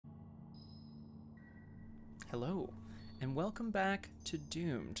Hello, and welcome back to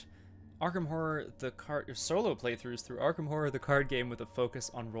Doomed, Arkham Horror, the solo playthroughs through Arkham Horror, the card game with a focus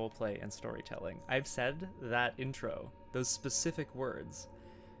on roleplay and storytelling. I've said that intro, those specific words,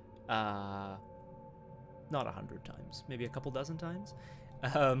 not 100 times, maybe a couple dozen times.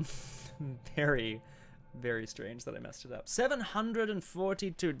 Very, very strange that I messed it up.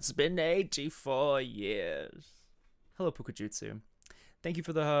 742, it's been 84 years. Hello, Pukajutsu. Thank you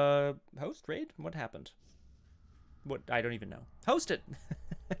for the host raid. What happened? What? I don't even know. Host it.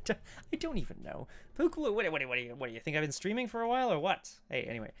 I don't even know. What do you think? I've been streaming for a while or what? Hey,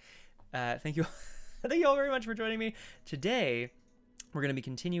 anyway, thank you, thank you all very much for joining me today. We're gonna be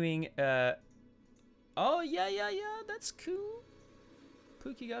continuing. Oh yeah, that's cool.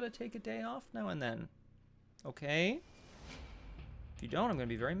 Pook, you gotta take a day off now and then. Okay. If you don't, I'm gonna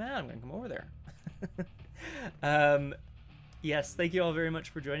be very mad. I'm gonna come over there. Yes, thank you all very much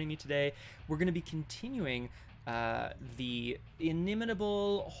for joining me today. We're gonna be continuing the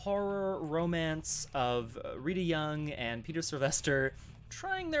inimitable horror romance of Rita Young and Peter Sylvester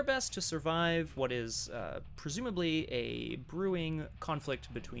trying their best to survive what is presumably a brewing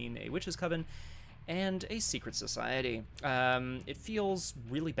conflict between a witches' coven and a secret society. It feels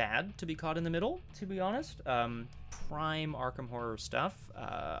really bad to be caught in the middle, to be honest. Prime Arkham Horror stuff.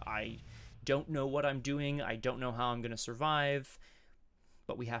 I don't know what I'm doing. I don't know how I'm going to survive.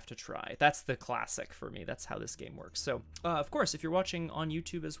 But we have to try. That's the classic for me. That's how this game works. So, of course, if you're watching on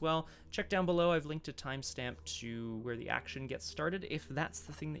YouTube as well, check down below. I've linked a timestamp to where the action gets started, if that's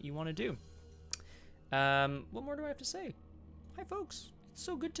the thing that you want to do. What more do I have to say? Hi, folks. It's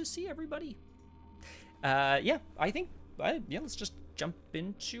so good to see everybody. Yeah, I think, yeah, let's just jump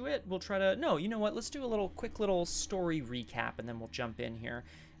into it. We'll try to, no, you know what? Let's do a quick little story recap, and then we'll jump in here.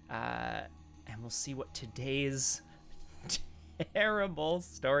 And we'll see what today's terrible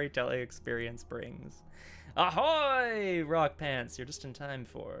storytelling experience brings. Ahoy, Rock Pants! You're just in time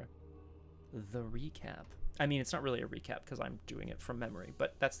for the recap. I mean, it's not really a recap because I'm doing it from memory,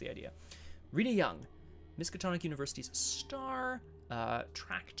 but that's the idea. Rita Young, Miskatonic University's star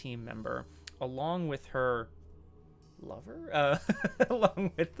track team member, along with her lover,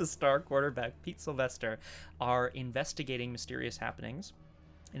 along with the star quarterback, Pete Sylvester, are investigating mysterious happenings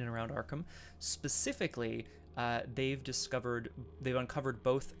in and around Arkham. Specifically, they've uncovered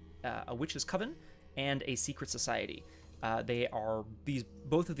both a witches' coven and a secret society.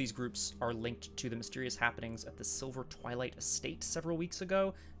 Both of these groups are linked to the mysterious happenings at the Silver Twilight Estate several weeks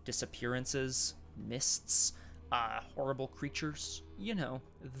ago. Disappearances, mists, horrible creatures, you know,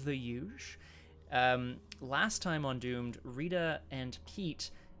 the huge. Last time on Doomed, Rita and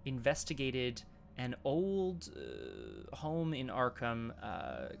Pete investigated an old home in Arkham,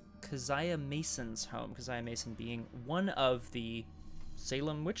 Keziah Mason's home. Keziah Mason being one of the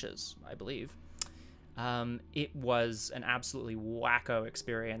Salem witches, I believe. It was an absolutely wacko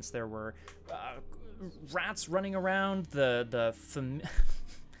experience. There were rats running around.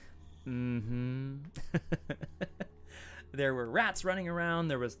 There were rats running around.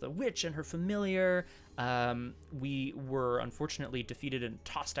 There was the witch and her familiar. We were unfortunately defeated and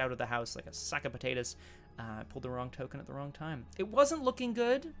tossed out of the house like a sack of potatoes. I pulled the wrong token at the wrong time. It wasn't looking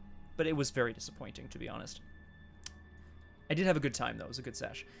good, but it was very disappointing, to be honest. I did have a good time, though. It was a good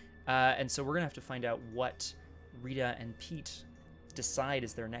sesh. And so we're going to have to find out what Rita and Pete decide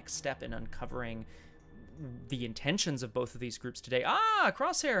is their next step in uncovering the intentions of both of these groups today. Ah,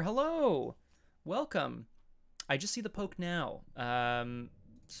 Crosshair, hello! Welcome. I just see the poke now.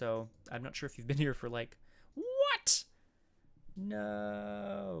 So I'm not sure if you've been here for like, what?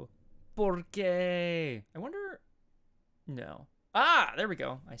 No. ¿Por qué? I wonder, no. Ah, there we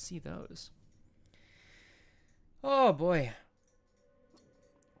go. I see those. Oh boy.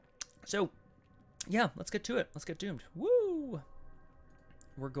 So, yeah, let's get to it. Let's get doomed. Woo!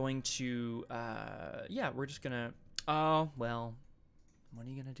 We're going to, yeah, we're just gonna, oh, well, what are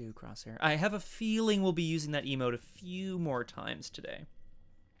you gonna do, Crosshair? I have a feeling we'll be using that emote a few more times today.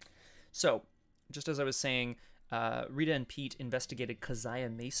 So, just as I was saying, Rita and Pete investigated Keziah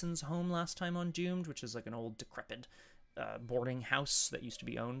Mason's home last time on Doomed, which is like an old decrepit boarding house that used to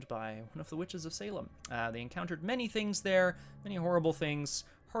be owned by one of the witches of Salem. They encountered many things there, many horrible things,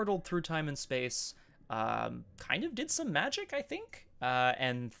 hurtled through time and space, kind of did some magic, I think,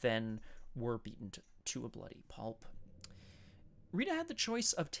 and then were beaten to a bloody pulp. Rita had the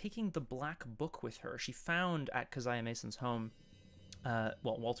choice of taking the black book with her. She found at Keziah Mason's home, well,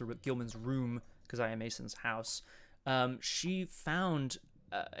 Walter Gilman's room, Keziah Mason's house, she found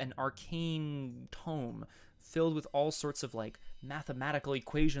an arcane tome filled with all sorts of like mathematical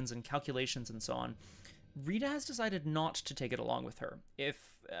equations and calculations and so on. Rita has decided not to take it along with her. If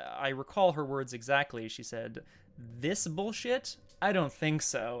I recall her words exactly, she said, "This bullshit? I don't think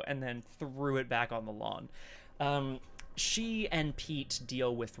so," and then threw it back on the lawn. She and Pete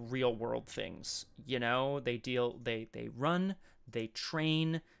deal with real world things. You know, they run, they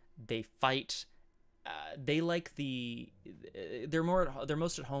train, they fight. They're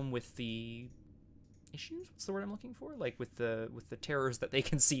most at home with the issues. What's the word I'm looking for? Like with the terrors that they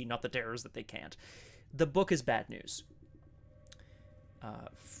can see, not the terrors that they can't. The book is bad news.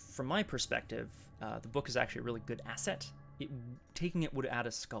 From my perspective, the book is actually a really good asset. Taking it would add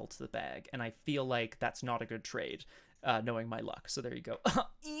a skull to the bag, and I feel like that's not a good trade, knowing my luck. So there you go.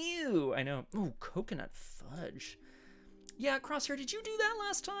 Ew, I know. Ooh, coconut fudge. Yeah, Crosshair, did you do that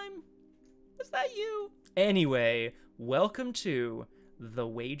last time? Was that you? Anyway, welcome to The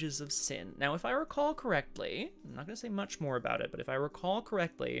Wages of Sin. Now, if I recall correctly, I'm not going to say much more about it, but if I recall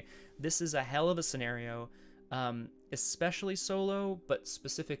correctly, this is a hell of a scenario, especially solo, but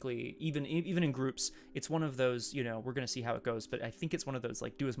specifically, even in groups, it's one of those, you know, we're going to see how it goes, but I think it's one of those,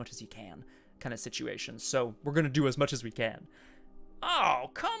 like, do as much as you can kind of situations. So we're going to do as much as we can. Oh,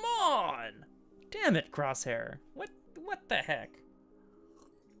 come on! Damn it, Crosshair. What the heck?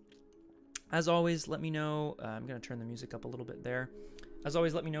 As always, let me know. I'm going to turn the music up a little bit there. As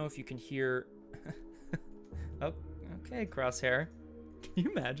always, let me know if you can hear... Oh, okay, Crosshair. Can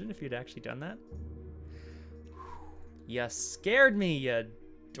you imagine if you'd actually done that? You scared me, you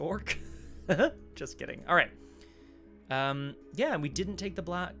dork. Just kidding. All right. Yeah, we didn't take the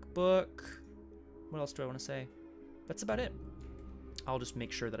black book. What else do I want to say? That's about it. I'll just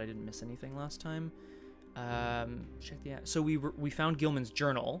make sure that I didn't miss anything last time. Check the... So we found Gilman's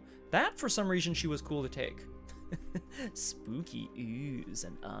journal. That, for some reason, she was cool to take. Spooky oohs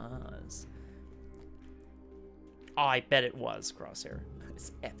and ahs. Oh, I bet it was, Crosshair.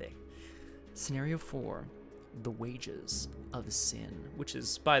 It's epic. Scenario 4. The Wages of Sin. Which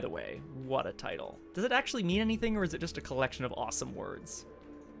is, by the way, what a title. Does it actually mean anything, or is it just a collection of awesome words?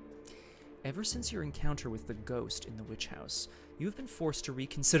 Ever since your encounter with the ghost in the witch house, you have been forced to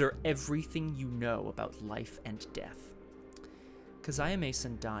reconsider everything you know about life and death. Keziah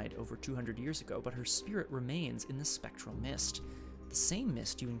Mason died over 200 years ago, but her spirit remains in the spectral mist, the same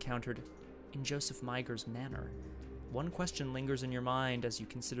mist you encountered in Joseph Meiger's manor. One question lingers in your mind as you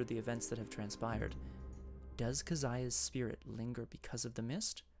consider the events that have transpired. Does Keziah's spirit linger because of the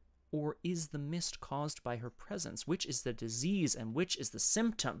mist? Or is the mist caused by her presence? Which is the disease and which is the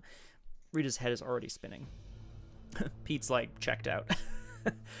symptom? Rita's head is already spinning. Pete's like, checked out.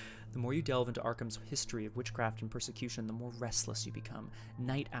 The more you delve into Arkham's history of witchcraft and persecution, the more restless you become.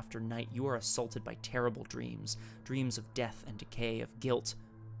 Night after night, you are assaulted by terrible dreams. Dreams of death and decay, of guilt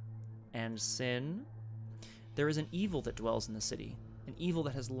and sin. There is an evil that dwells in the city, an evil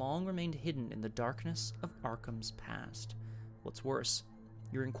that has long remained hidden in the darkness of Arkham's past. What's worse,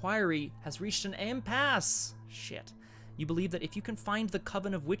 your inquiry has reached an impasse. Shit. You believe that if you can find the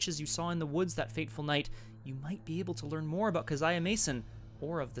coven of witches you saw in the woods that fateful night, you might be able to learn more about Keziah Mason,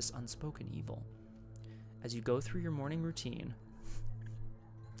 or of this unspoken evil. As you go through your morning routine,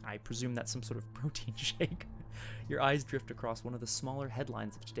 I presume that's some sort of protein shake, your eyes drift across one of the smaller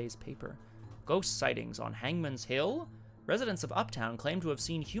headlines of today's paper. Ghost sightings on Hangman's Hill? Residents of Uptown claim to have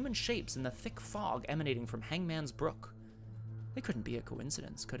seen human shapes in the thick fog emanating from Hangman's Brook. It couldn't be a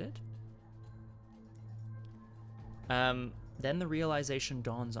coincidence, could it? Then the realization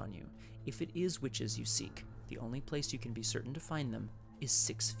dawns on you. If it is witches you seek, the only place you can be certain to find them is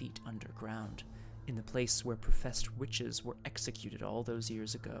 6 feet underground, in the place where professed witches were executed all those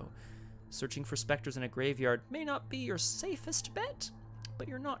years ago. Searching for specters in a graveyard may not be your safest bet, but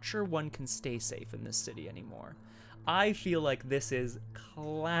you're not sure one can stay safe in this city anymore. I feel like this is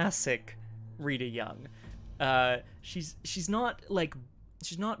classic Rita Young. She's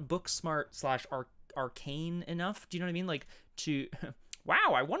not book smart / arcane enough. Do you know what I mean? Like to,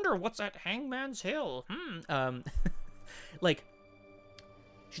 wow, I wonder what's at Hangman's Hill. Like,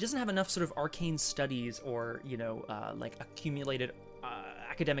 she doesn't have enough sort of arcane studies or, you know, like accumulated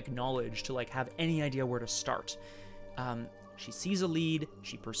academic knowledge to like have any idea where to start. She sees a lead,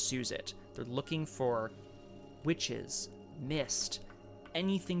 she pursues it. They're looking for witches, mist,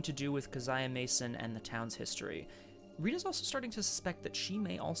 anything to do with Keziah Mason and the town's history. Rita's also starting to suspect that she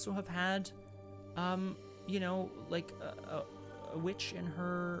may also have had, you know, like a witch in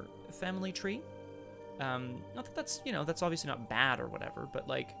her family tree. Not that that's, you know, that's obviously not bad or whatever, but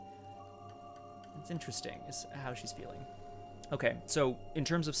like, it's interesting is how she's feeling. Okay, so in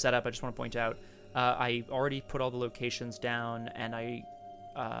terms of setup, I just want to point out, I already put all the locations down, and I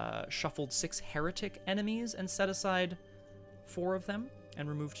shuffled 6 heretic enemies and set aside 4 of them and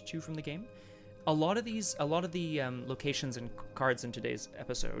removed 2 from the game. a lot of the locations and cards in today's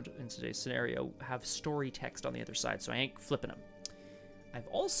episode, in today's scenario, have story text on the other side, so I ain't flipping them. I've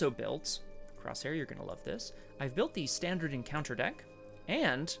also built, Crosshair, you're gonna love this, I've built the standard encounter deck,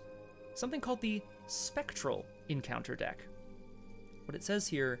 and something called the spectral encounter deck. What it says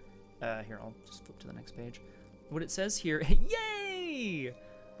here, here, I'll just flip to the next page. What it says here, yay!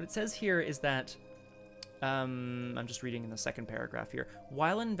 What it says here is that, I'm just reading in the second paragraph here.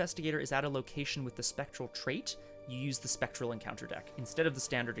 While an investigator is at a location with the spectral trait, you use the spectral encounter deck instead of the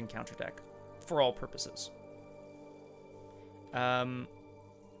standard encounter deck for all purposes.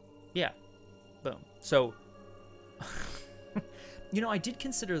 Yeah, boom. So, you know, I did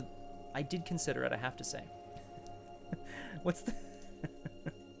consider it, I have to say. What's the...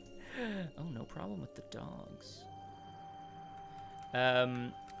 Oh, no problem with the dogs.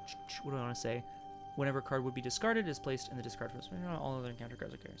 What do I want to say? Whenever a card would be discarded, is placed in the discard list. All other encounter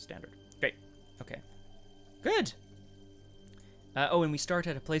cards are standard. Great. Okay. Good. Oh, and we start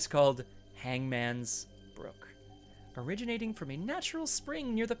at a place called Hangman's Brook. Originating from a natural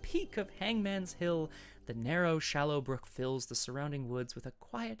spring near the peak of Hangman's Hill, the narrow, shallow brook fills the surrounding woods with a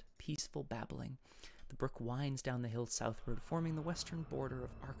quiet, peaceful babbling. The brook winds down the hill southward, forming the western border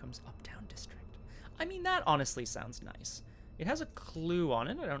of Arkham's uptown district. I mean, that honestly sounds nice. It has a clue on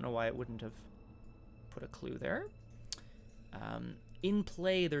it. I don't know why it wouldn't have put a clue there. In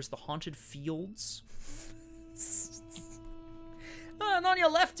play, there's the haunted fields. And on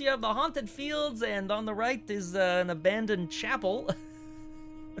your left, you have the haunted fields, and on the right is an abandoned chapel.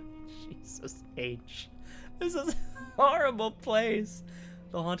 Jesus H. This is a horrible place.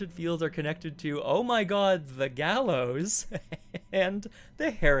 The haunted fields are connected to, oh my god, the gallows and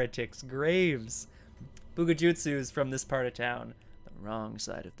the heretics' graves. Bugajutsu's from this part of town. The wrong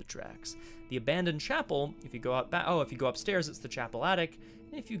side of the tracks. The abandoned chapel, if you go up if you go upstairs, it's the chapel attic.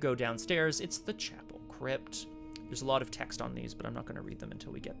 And if you go downstairs, it's the chapel crypt. There's a lot of text on these, but I'm not going to read them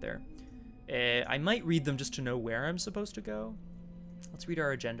until we get there. I might read them just to know where I'm supposed to go. Let's read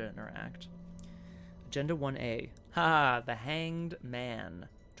our agenda and our act. Agenda 1A. Ha! The Hanged Man.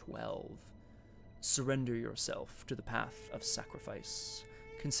 12. Surrender yourself to the path of sacrifice.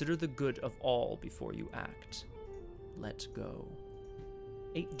 Consider the good of all before you act. Let go.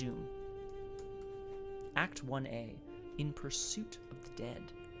 8 Doom. Act 1A. In pursuit of the dead.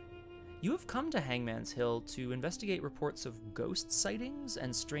 You have come to Hangman's Hill to investigate reports of ghost sightings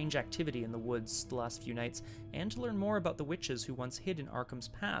and strange activity in the woods the last few nights, and to learn more about the witches who once hid in Arkham's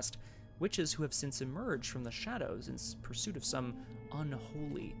past, witches who have since emerged from the shadows in pursuit of some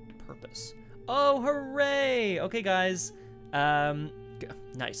unholy purpose. Oh, hooray! Okay, guys.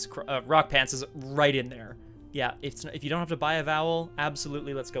 Nice. Rock Pants is right in there. Yeah, if you don't have to buy a vowel,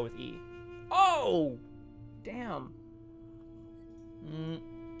 absolutely, let's go with E. Oh! Damn.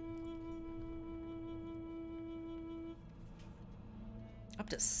 Up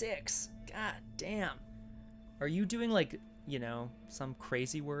to 6. God damn. Are you doing, like, you know, some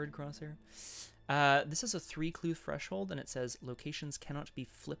crazy word, Crosshair? This is a 3-clue threshold, and it says locations cannot be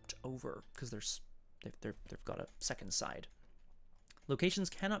flipped over because they've got a second side. Locations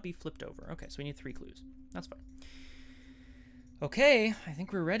cannot be flipped over. Okay, so we need 3 clues. That's fine. Okay, I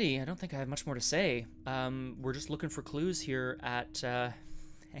think we're ready. I don't think I have much more to say. We're just looking for clues here at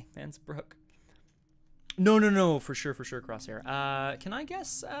Hangman's Brook. No, for sure, Crosshair. Can I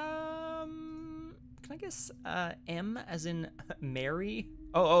guess, M as in Mary?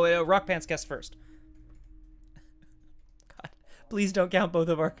 Oh, Rock Pants guessed first. God, please don't count both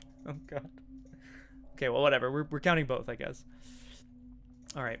of our, oh God. Okay, well, whatever, we're counting both, I guess.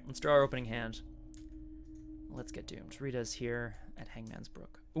 All right, let's draw our opening hand. Let's get doomed. Rita's here at Hangman's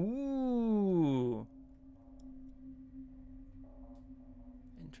Brook. Ooh.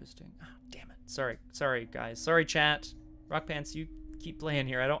 Interesting. Oh, damn it. Sorry, guys. Sorry, chat. Rock Pants, you keep playing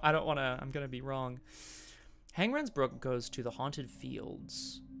here. I don't want to. I'm gonna be wrong. Hangman's Brook goes to the haunted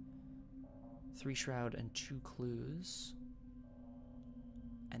fields. 3 shroud and 2 clues,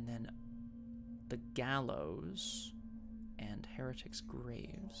 and then the gallows and heretics'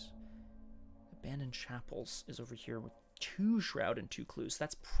 graves. Abandoned chapels is over here with 2 shroud and 2 clues.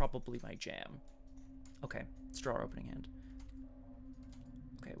 That's probably my jam. Okay, let's draw our opening hand.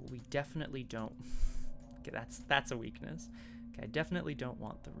 Okay, well, we definitely don't... Okay, that's a weakness. Okay, I definitely don't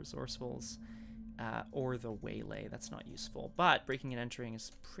want the resourcefuls or the waylay. That's not useful. But breaking and entering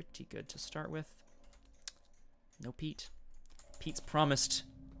is pretty good to start with. No Pete. Pete's promised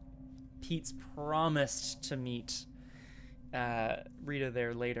to meet Rita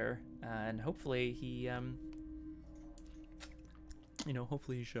there later, and hopefully he,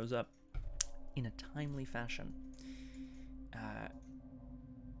 hopefully he shows up in a timely fashion.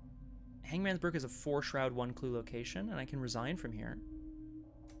 Hangman's Brook is a 4-shroud, 1-clue location, and I can resign from here.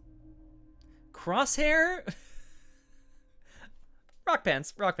 Crosshair? Rock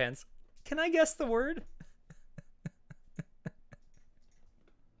pants, rock pants. Can I guess the word?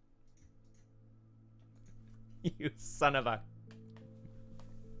 You son of a...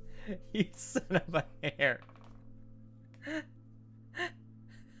 You son of a hair.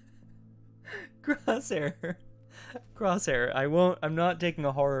 Crosshair. Crosshair. I'm not taking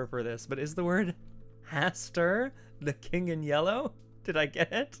a horror for this, but is the word Haster the king in yellow? Did I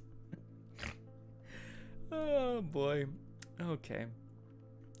get it? Oh boy. Okay.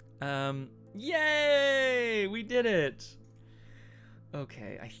 Yay! We did it!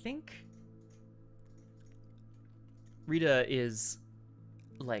 Okay, I think Rita is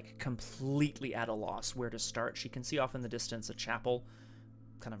like completely at a loss where to start. She can see off in the distance a chapel,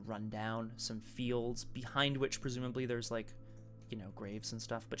 kind of run down, some fields behind which presumably there's like, you know, graves and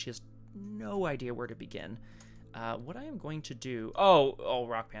stuff, but she has no idea where to begin. What I am going to do... Oh,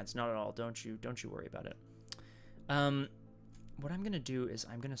 rock pants, not at all. Don't you worry about it. What I'm going to do is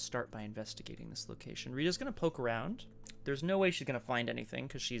I'm going to start by investigating this location. Rita's going to poke around. There's no way she's going to find anything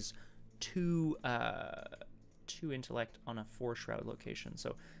because she's too intellect on a 4-shroud location.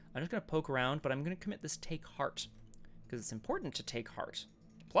 So I'm just going to poke around, but I'm going to commit this take heart because it's important to take heart.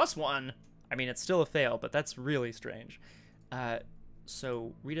 +1. I mean, it's still a fail, but that's really strange.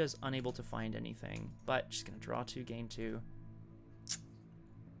 So Rita's unable to find anything, but she's going to draw 2, gain 2.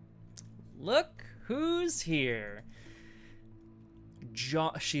 Look who's here.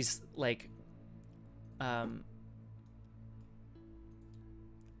 She's like, what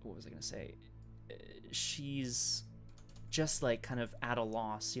was I going to say? She's just like kind of at a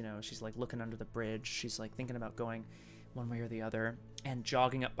loss, you know. She's like looking under the bridge. She's like thinking about going one way or the other, and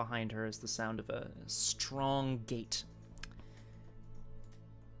jogging up behind her is the sound of a strong gait.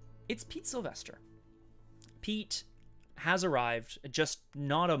 It's Pete Sylvester. Pete has arrived, just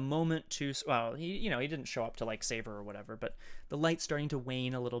not a moment too... Well, he didn't show up to, like, save her or whatever, but the light's starting to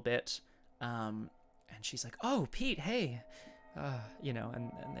wane a little bit, and she's like, oh, Pete, hey, you know,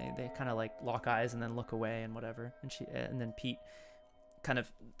 and they kind of, like, lock eyes and then look away and whatever, and then Pete kind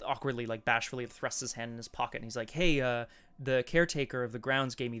of awkwardly, like, bashfully thrusts his hand in his pocket, and he's like, hey, the caretaker of the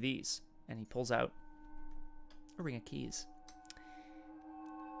grounds gave me these, and he pulls out a ring of keys.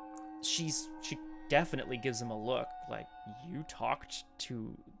 She definitely gives him a look like, you talked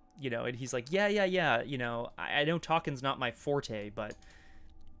to, you know, and he's like, yeah, you know, I know talking's not my forte, but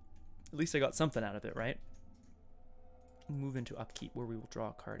at least I got something out of it, right? Move into upkeep, where we will draw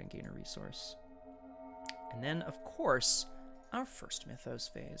a card and gain a resource. And then, of course, our first mythos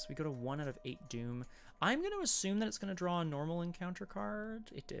phase. We go to 1 out of 8 doom. I'm going to assume that it's going to draw a normal encounter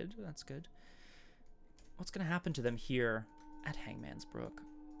card. It did. That's good. What's going to happen to them here at Hangman's Brook?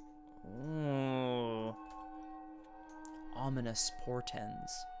 Oh, ominous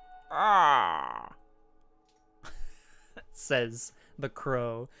portends. Ah, says the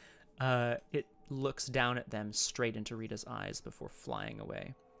crow. It looks down at them straight into Rita's eyes before flying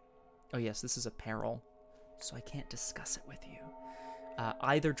away. Oh yes, this is a peril, so I can't discuss it with you.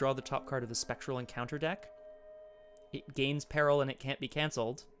 Either draw the top card of the Spectral Encounter deck. It gains peril and it can't be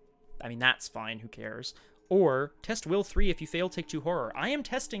cancelled. I mean, that's fine, who cares? Or test Will 3 if you fail, take 2 horror. I am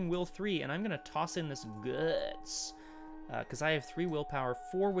testing Will 3, and I'm going to toss in this guts. Because I have 3 willpower,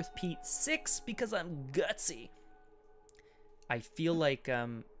 4 with Pete, 6 because I'm gutsy. I feel like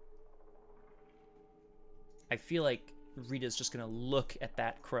Rita's just going to look at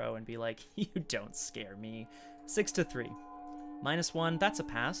that crow and be like, you don't scare me. 6 to 3. -1, that's a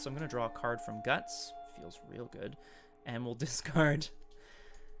pass, so I'm going to draw a card from Guts. Feels real good. And we'll discard...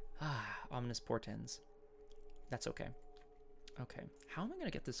 ominous portends. That's okay. Okay. How am I going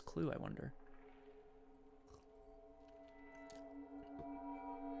to get this clue, I wonder?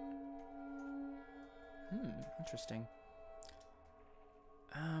 Interesting.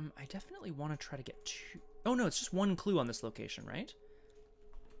 I definitely want to try to get 2... Oh, no, it's just 1 clue on this location, right?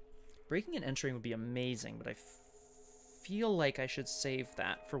 Breaking and entering would be amazing, but I feel like I should save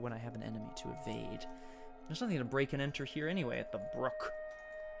that for when I have an enemy to evade. There's nothing to break and enter here anyway at the Brook.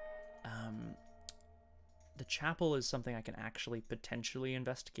 The chapel is something I can actually potentially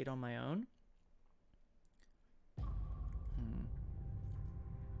investigate on my own. I'm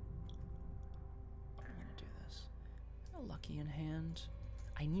gonna do this. A lucky in hand.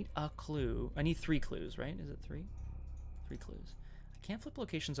 I need a clue. I need 3 clues, right? Is it 3? 3 clues. I can't flip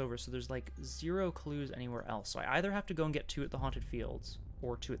locations over, so there's like 0 clues anywhere else. So I either have to go and get 2 at the Haunted Fields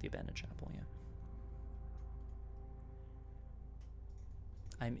or 2 at the Abandoned Chapel, yeah.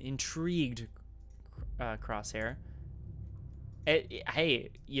 I'm intrigued, Crosshair. Hey,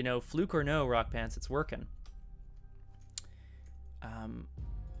 you know, fluke or no, Rock Pants, it's working.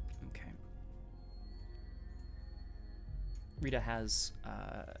 Okay. Rita has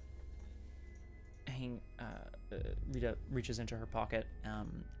Rita reaches into her pocket, a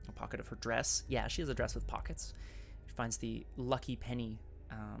pocket of her dress. Yeah, she has a dress with pockets. She finds the lucky penny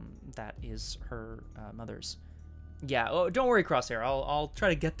that is her mother's. Yeah, oh, don't worry, Crosshair. I'll try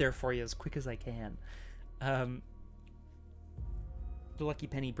to get there for you as quick as I can. The lucky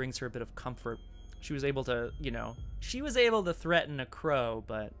penny brings her a bit of comfort. She was able to, you know, she was able to threaten a crow,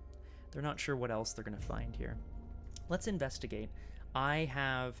 but they're not sure what else they're going to find here. Let's investigate. I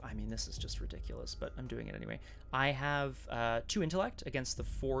mean, this is just ridiculous, but I'm doing it anyway. I have 2 intellect against the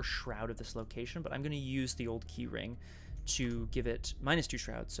 4 shroud of this location, but I'm going to use the old key ring to give it -2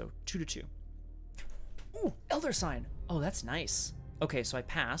 shroud, so 2 to 2. Ooh, Elder Sign. Oh, that's nice. Okay, so I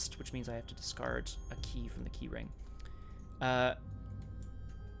passed, which means I have to discard a key from the key ring.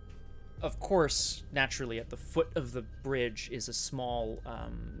 Of course, naturally, at the foot of the bridge is a small,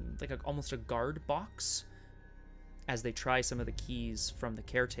 like almost a guard box. As they try some of the keys from the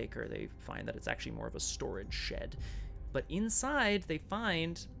caretaker, they find that it's actually more of a storage shed. But inside, they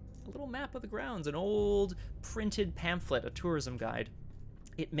find a little map of the grounds, an old printed pamphlet, a tourism guide.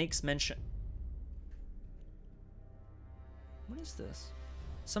 It makes mention... What is this?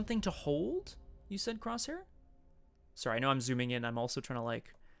 Something to hold? You said, Crosshair? Sorry, I know I'm zooming in. I'm also trying to,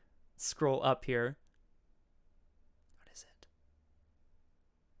 like, scroll up here. What is it?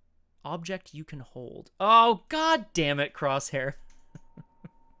 Object you can hold. Oh, god damn it, Crosshair.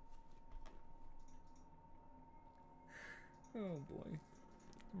 Oh boy.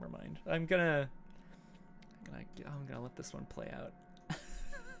 Never mind. I'm gonna let this one play out.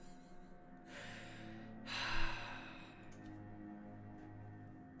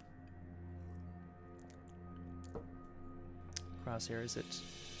 Crosshair, is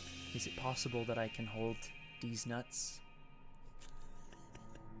it possible that I can hold these nuts?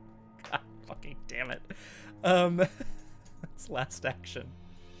 God fucking damn it. That's last action.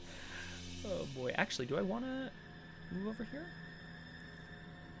 Oh boy. Actually, do I want to move over here?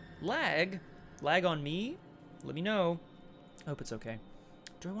 Lag? Lag on me? Let me know. I hope it's okay.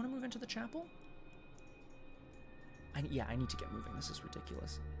 Do I want to move into the chapel? Yeah, I need to get moving. This is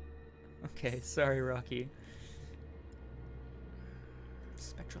ridiculous. Okay, sorry, Rocky.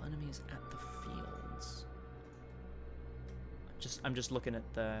 Spectral enemies at the fields. I'm just looking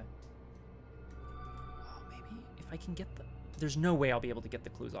at the... Oh, maybe if I can get the... There's no way I'll be able to get the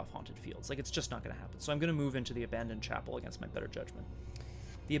clues off Haunted Fields. Like, it's just not going to happen. So I'm going to move into the Abandoned Chapel against my better judgment.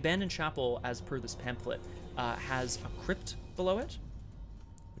 The Abandoned Chapel, as per this pamphlet, has a crypt below it,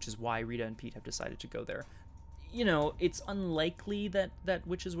 which is why Rita and Pete have decided to go there. You know, it's unlikely that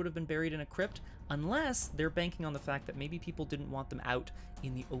witches would have been buried in a crypt, unless they're banking on the fact that maybe people didn't want them out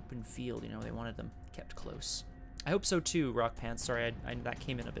in the open field. You know, they wanted them kept close. I hope so too, Rock Pants. Sorry, that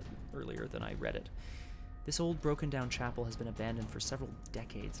came in a bit earlier than I read it. This old broken down chapel has been abandoned for several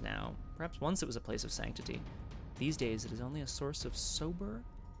decades now. Perhaps once it was a place of sanctity. These days, it is only a source of sober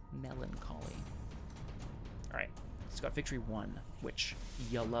melancholy. All right, it's got victory 1, which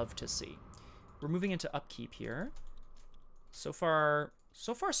you love to see. We're moving into upkeep here. So far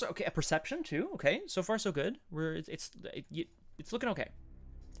so okay. A perception too. Okay, so far so good. It's looking okay.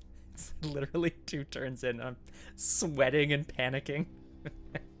 It's literally 2 turns in. I'm sweating and panicking.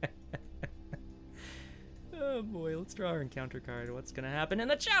 Oh boy, let's draw our encounter card. What's gonna happen in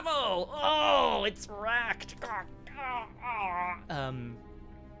the chapel? Oh, it's racked.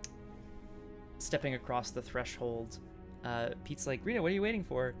 Stepping across the threshold, Pete's like, Rita, what are you waiting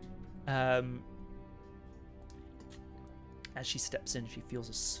for? As she steps in, she feels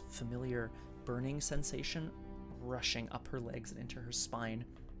a familiar burning sensation rushing up her legs and into her spine.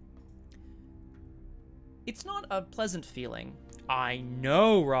 It's not a pleasant feeling. I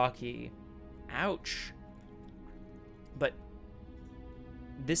know, Rocky. Ouch. But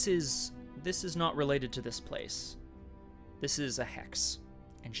this is not related to this place. This is a hex,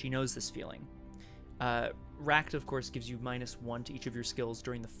 and she knows this feeling. Racked, of course, gives you -1 to each of your skills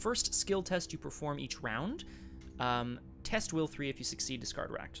during the first skill test you perform each round. Test will 3 if you succeed,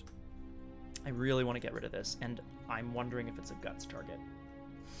 discard Racked. I really want to get rid of this, and I'm wondering if it's a guts target.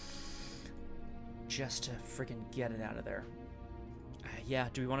 Just to friggin' get it out of there. Yeah,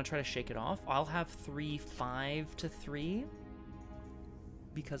 do we want to try to shake it off? I'll have 5 to 3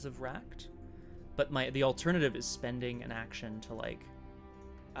 because of Racked. But the alternative is spending an action to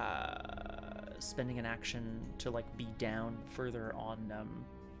be down further on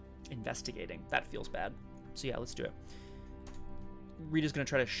investigating. That feels bad. So yeah, let's do it. Rita's gonna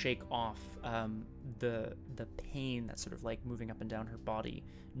try to shake off the pain that's sort of like moving up and down her body,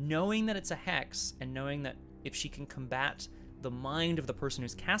 knowing that it's a hex, and knowing that if she can combat the mind of the person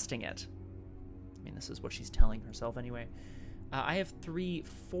who's casting it, I mean, this is what she's telling herself anyway. I have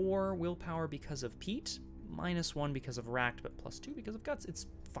 4 willpower because of Pete, -1 because of Racked, but +2 because of Guts. It's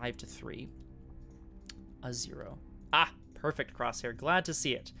 5 to 3. A 0. Ah, perfect, Crosshair. Glad to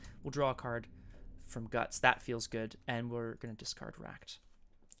see it. We'll draw a card from Guts. That feels good, and we're going to discard Racked.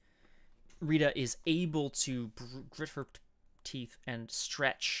 Rita is able to grit her teeth and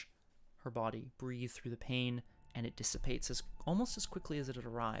stretch her body, breathe through the pain, and it dissipates almost as quickly as it had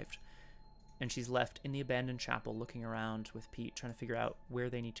arrived. And she's left in the abandoned chapel looking around with Pete, trying to figure out where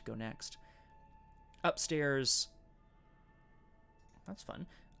they need to go next. Upstairs. That's fun.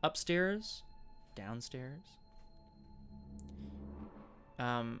 Upstairs. Downstairs.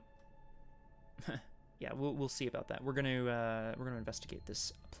 Yeah, we'll see about that. We're gonna investigate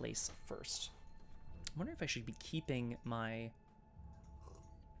this place first. I wonder if I should be keeping my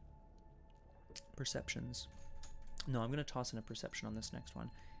perceptions. No, I'm gonna toss in a perception on this next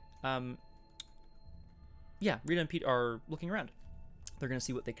one. Yeah, Rita and Pete are looking around. They're going to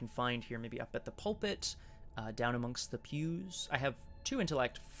see what they can find here, maybe up at the pulpit, down amongst the pews. I have 2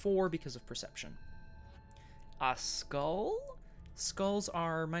 intellect, 4 because of perception. A skull? Skulls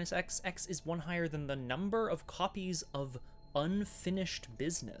are -X. X is 1 higher than the number of copies of unfinished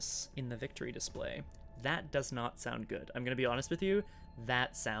business in the victory display. That does not sound good. I'm going to be honest with you.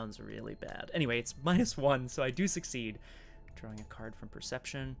 That sounds really bad. Anyway, it's -1, so I do succeed. Drawing a card from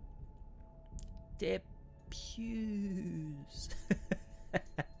perception. Pews.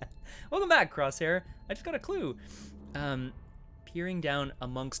 Welcome back, Crosshair. I just got a clue. Peering down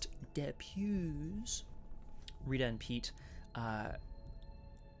amongst the pews, Rita and Pete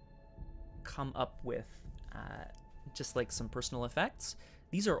come up with just like some personal effects.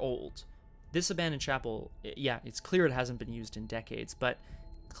 These are old. This abandoned chapel, yeah, it's clear it hasn't been used in decades, but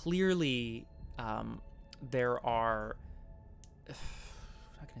clearly there are,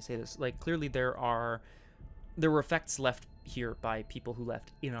 how can I say this? Like, clearly there were effects left here by people who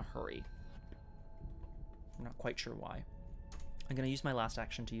left in a hurry. I'm not quite sure why. I'm going to use my last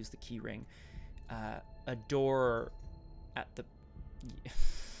action to use the key ring. A door at the...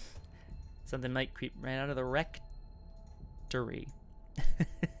 Something might creep right out of the rectory.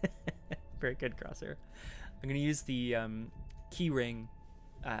 Very good, Crosshair. I'm going to use the key ring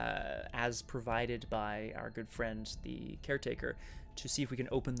as provided by our good friend, the caretaker, to see if we can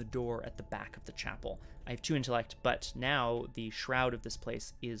open the door at the back of the chapel. I have 2 intellect, but now the shroud of this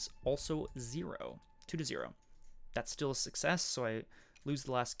place is also 0. 2 to 0. That's still a success, so I lose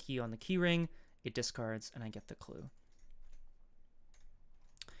the last key on the key ring, it discards, and I get the clue.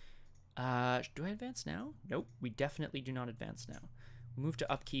 Do I advance now? Nope, we definitely do not advance now. We move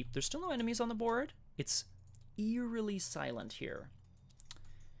to upkeep. There's still no enemies on the board. It's eerily silent here.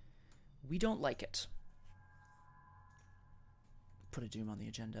 We don't like it. Put a doom on the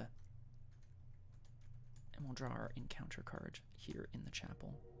agenda. And we'll draw our encounter card here in the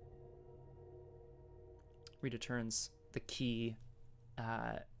chapel. Rita turns the key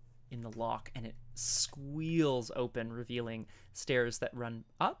in the lock, and it squeals open, revealing stairs that run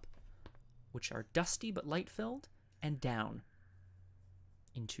up, which are dusty but light-filled, and down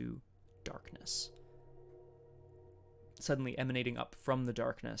into darkness. Suddenly emanating up from the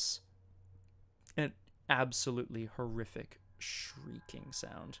darkness, an absolutely horrific shrieking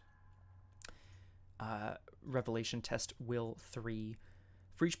sound. Revelation test will 3.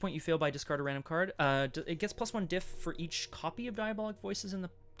 For each point you fail by discard a random card, it gets +1 diff for each copy of Diabolic Voices in the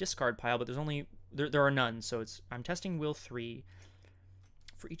discard pile, but there's only there are none, so I'm testing will 3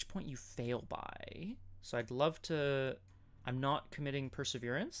 for each point you fail by. So I'd love to. I'm not committing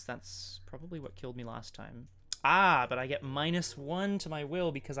Perseverance. That's probably what killed me last time. Ah, but I get -1 to my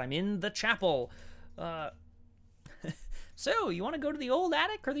will because I'm in the chapel. So, you want to go to the old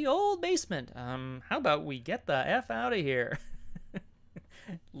attic or the old basement? How about we get the F out of here?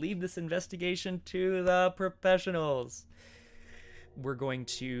 Leave this investigation to the professionals. We're going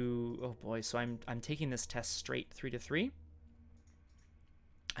to... Oh boy, so I'm taking this test straight 3 to 3.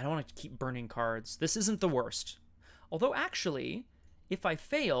 I don't want to keep burning cards. This isn't the worst. Although, actually, if I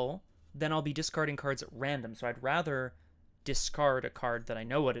fail, then I'll be discarding cards at random. So I'd rather discard a card that I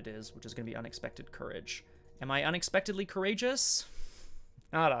know what it is, which is going to be Unexpected Courage. Am I unexpectedly courageous?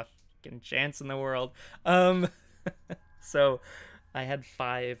 Not a fucking chance in the world. So I had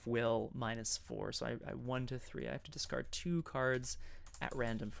 5 will -4, so I 1 to 3. I have to discard 2 cards at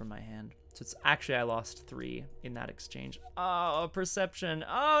random from my hand. So it's actually I lost 3 in that exchange. Oh, perception.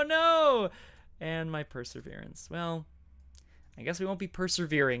 Oh no! And my perseverance. Well, I guess we won't be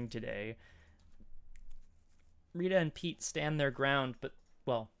persevering today. Rita and Pete stand their ground, but,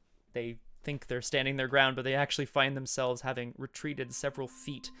 well, they think they're standing their ground, but they actually find themselves having retreated several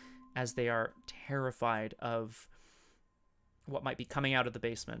feet as they are terrified of what might be coming out of the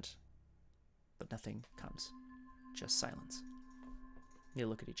basement. But nothing comes. Just silence. They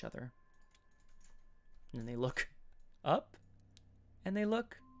look at each other. And then they look up. And they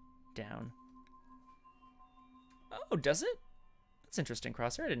look down. Oh, does it? That's interesting,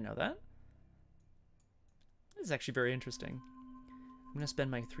 Crosshair. I didn't know that. This is actually very interesting. I'm going to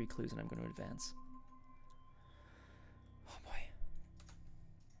spend my 3 clues and I'm going to advance. Oh boy.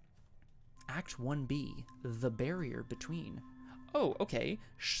 Act 1B, the barrier between. Oh, okay.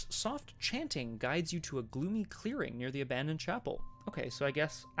 Soft chanting guides you to a gloomy clearing near the abandoned chapel. Okay, so I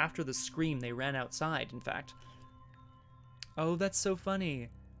guess after the scream, they ran outside, in fact. Oh, that's so funny.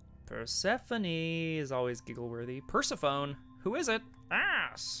 Persephone is always giggle-worthy. Persephone? Who is it?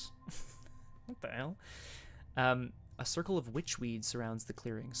 Ass! What the hell? A circle of witchweed surrounds the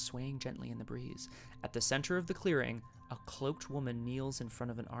clearing, swaying gently in the breeze. At the center of the clearing, a cloaked woman kneels in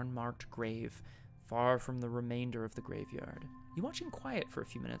front of an unmarked grave, far from the remainder of the graveyard. You watch in quiet for a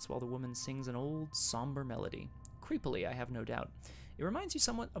few minutes while the woman sings an old, somber melody. Creepily, I have no doubt. It reminds you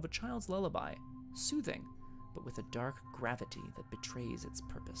somewhat of a child's lullaby, soothing, but with a dark gravity that betrays its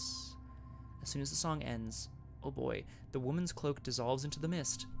purpose. As soon as the song ends, oh boy, the woman's cloak dissolves into the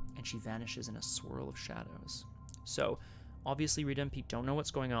mist, and she vanishes in a swirl of shadows. So, obviously Rita and Pete don't know what's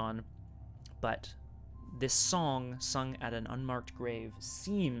going on, but this song, sung at an unmarked grave,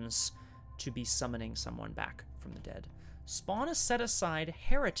 seems to be summoning someone back from the dead. Spawn a set-aside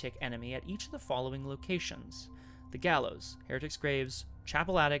heretic enemy at each of the following locations: the gallows, heretic's graves,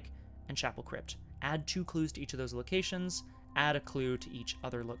 chapel attic, and chapel crypt. Add 2 clues to each of those locations. Add a clue to each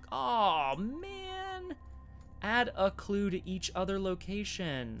other Oh, man! Add a clue to each other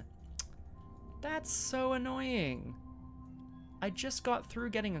location. That's so annoying. I just got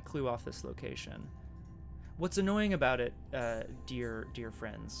through getting a clue off this location. What's annoying about it, dear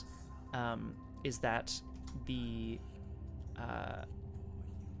friends, is that the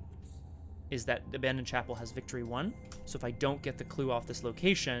abandoned chapel has victory 1. So if I don't get the clue off this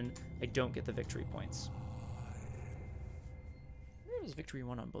location, I don't get the victory points. There was victory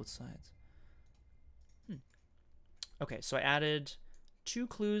 1 on both sides. Okay, so I added 2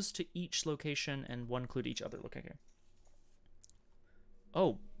 clues to each location and 1 clue to each other location.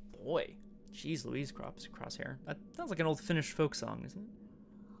 Oh boy. Jeez Louise, Crosshair. That sounds like an old Finnish folk song, isn't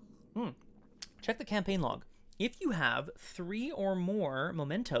it? Check the campaign log. If you have 3 or more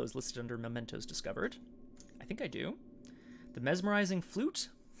mementos listed under mementos discovered, I think I do, the mesmerizing flute,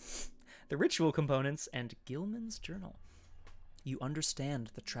 the ritual components, and Gilman's journal, you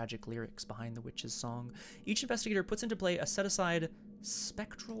understand the tragic lyrics behind the witch's song. Each investigator puts into play a set-aside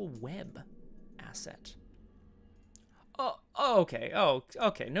spectral web asset. Oh, okay. Oh,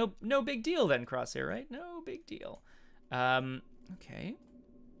 okay. No big deal then, Crosshair, right? No big deal. Okay.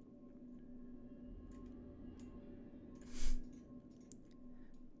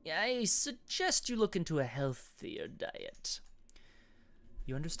 I suggest you look into a healthier diet.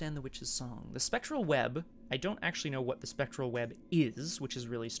 You understand the witch's song. The spectral web, I don't actually know what the spectral web is, which is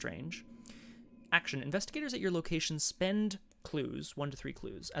really strange. Action. Investigators at your location spend clues, 1 to 3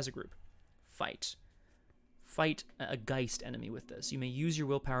 clues, as a group. Fight. Fight a Geist enemy with this. You may use your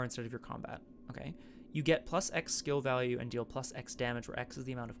willpower instead of your combat. Okay. You get plus X skill value and deal plus X damage, where X is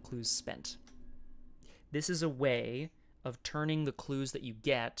the amount of clues spent. This is a way of turning the clues that you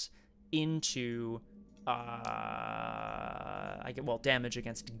get into damage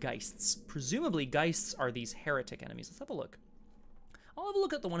against Geists. Presumably Geists are these heretic enemies. Let's have a look. I'll have a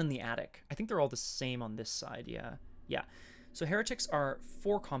look at the one in the attic. I think they're all the same on this side. Yeah. So heretics are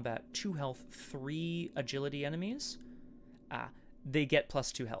 4 combat, 2 health, 3 agility enemies. They get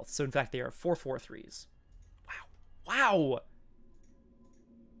plus 2 health. So in fact, they are 4/4/3s. Wow.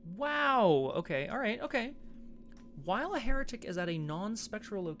 Okay. All right. Okay. While a heretic is at a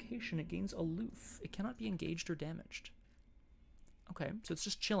non-spectral location, it gains aloof. It cannot be engaged or damaged. Okay, so it's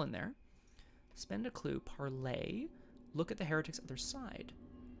just chilling there. Spend a clue, parlay, look at the heretic's other side.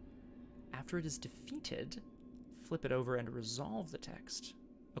 After it is defeated, flip it over and resolve the text.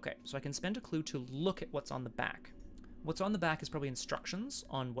 Okay, so I can spend a clue to look at what's on the back. What's on the back is probably instructions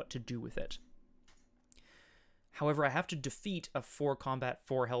on what to do with it. However, I have to defeat a 4 combat,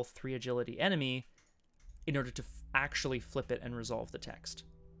 4 health, 3 agility enemy in order to actually flip it and resolve the text.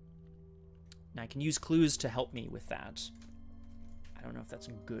 Now, I can use clues to help me with that. I don't know if that's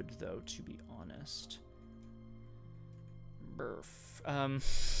good, though, to be honest. Burf.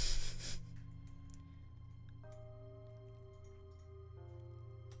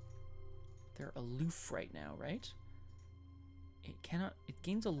 aloof right now, right? It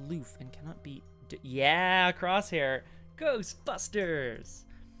gains aloof and cannot be, yeah, crosshair. Ghostbusters.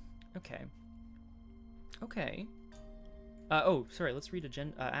 Okay. Okay. Oh, sorry, let's read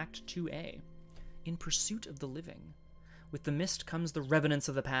Act 2A. In pursuit of the living. With the mist comes the revenants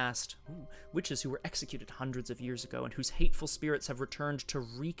of the past. Ooh, witches who were executed hundreds of years ago and whose hateful spirits have returned to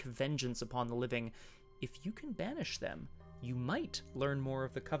wreak vengeance upon the living. If you can banish them, you might learn more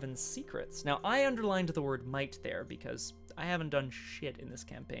of the Coven's secrets. Now, I underlined the word might there because I haven't done shit in this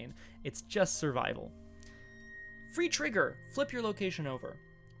campaign. It's just survival. Free trigger! Flip your location over.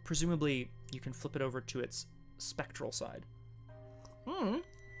 Presumably, you can flip it over to its spectral side.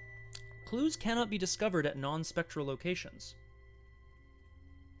 Clues cannot be discovered at non-spectral locations.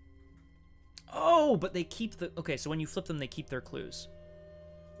 Oh, but they keep the... Okay, so when you flip them, they keep their clues.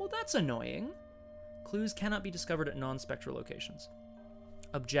 Well, that's annoying. Clues cannot be discovered at non-spectral locations.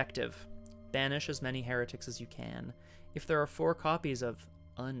 Objective. Banish as many heretics as you can. If there are 4 copies of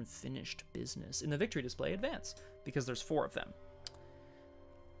unfinished business in the victory display, advance, because there's 4 of them.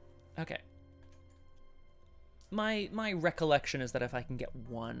 Okay. My recollection is that if I can get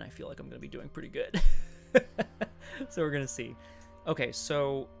 1, I feel like I'm going to be doing pretty good. So we're going to see. Okay,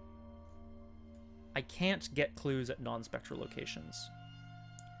 so I can't get clues at non-spectral locations,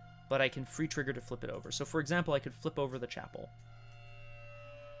 but I can free trigger to flip it over. So for example, I could flip over the chapel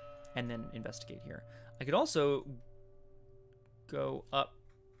and then investigate here. I could also go up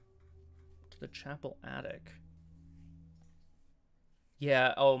to the chapel attic.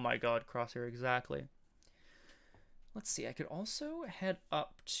 Yeah, oh my god, crosshair, exactly. Let's see, I could also head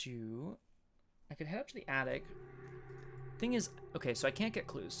up to... I could head up to the attic. Thing is, okay, so I can't get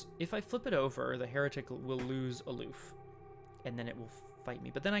clues. If I flip it over, the heretic will lose aloof. And then it will fight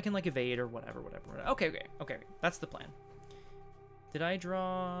me. But then I can, like, evade or whatever. Okay. That's the plan. Did I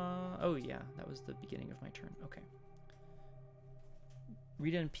draw... Oh, yeah, that was the beginning of my turn. Okay.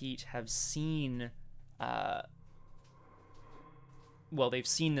 Rita and Pete have seen... Well, they've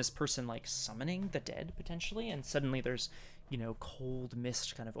seen this person, like, summoning the dead, potentially, and suddenly there's, you know, cold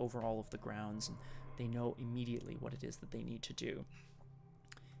mist kind of over all of the grounds, and they know immediately what it is that they need to do.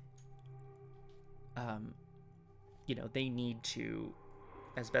 You know, they need to,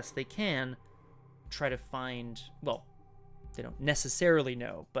 as best they can, try to find, well, they don't necessarily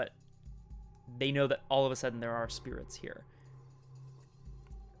know, but they know that all of a sudden there are spirits here.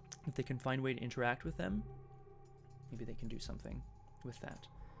 If they can find a way to interact with them, maybe they can do something with that.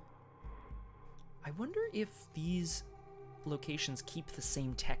 I wonder if these locations keep the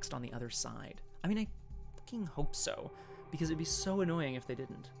same text on the other side. I mean, I fucking hope so, because it'd be so annoying if they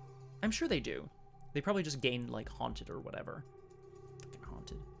didn't. I'm sure they do. They probably just gained, like, haunted or whatever. Fucking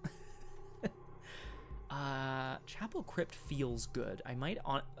haunted. Chapel Crypt feels good. I might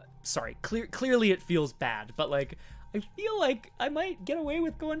sorry, clearly it feels bad, but, like, I feel like I might get away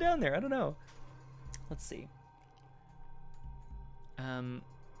with going down there. I don't know. Let's see.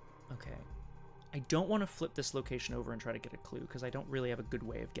 Okay. I don't want to flip this location over and try to get a clue, because I don't really have a good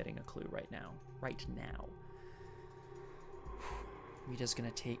way of getting a clue right now. Rita's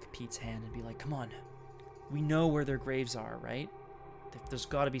gonna take Pete's hand and be like, come on. We know where their graves are, right? There's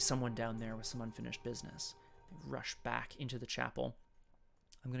got to be someone down there with some unfinished business. They rush back into the chapel.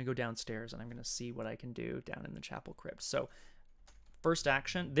 I'm gonna go downstairs and I'm gonna see what I can do down in the chapel crypt. So, first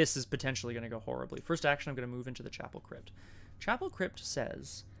action, this is potentially gonna go horribly. First action, I'm gonna move into the chapel crypt. Chapel crypt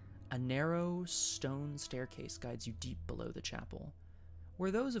says, a narrow stone staircase guides you deep below the chapel,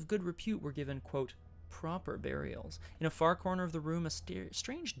 where those of good repute were given, quote, proper burials. In a far corner of the room, a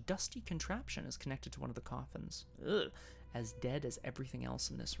strange dusty contraption is connected to one of the coffins. Ugh. As dead as everything else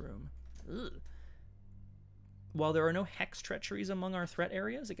in this room. Ugh. While there are no hex treacheries among our threat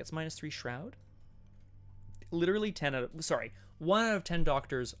areas, it gets -3 shroud. Literally 1 out of 10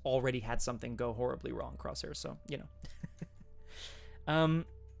 doctors already had something go horribly wrong, Crosshair, so, you know.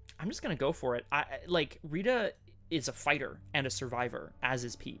 I'm just gonna go for it. Like, Rita is a fighter and a survivor, as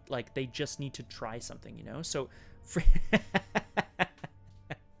is Pete. Like, they just need to try something, you know? So,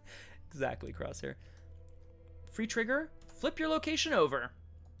 exactly, Crosshair. Free trigger, flip your location over.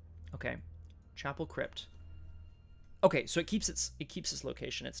 Okay, Chapel Crypt. Okay, so it keeps its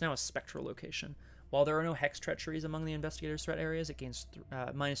location. It's now a spectral location. While there are no hex treacheries among the investigator's threat areas, it gains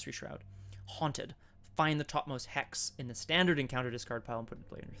 -3 shroud. Haunted. Find the topmost hex in the standard encounter discard pile and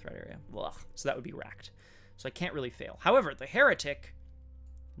put it in your threat area. Ugh. So that would be racked. So I can't really fail. However, the heretic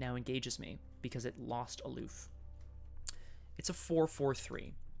now engages me because it lost aloof. It's a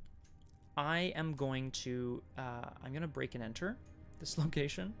 4/4/3. I am going to I'm gonna break and enter this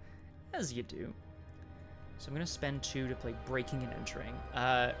location, as you do. So I'm gonna spend 2 to play breaking and entering.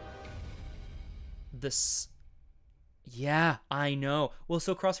 this... Yeah, I know. Well,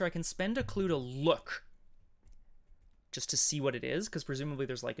 so Crosshair, I can spend a clue to look, just to see what it is, because presumably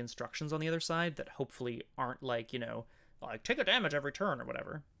there's, like, instructions on the other side that hopefully aren't, like, you know, like, take a damage every turn or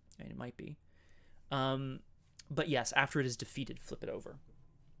whatever. I mean, it might be. But yes, after it is defeated, flip it over.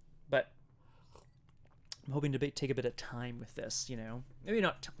 But I'm hoping to take a bit of time with this, you know. Maybe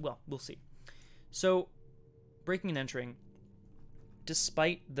not, well, we'll see. So, breaking and entering...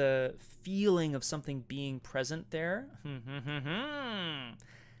 Despite the feeling of something being present there,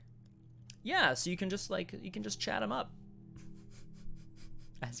 yeah, so you can just chat them up,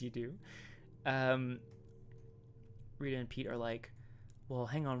 as you do. Rita and Pete are like, well,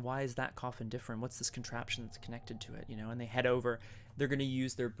 hang on, why is that coffin different? What's this contraption that's connected to it, you know? And they head over. They're going to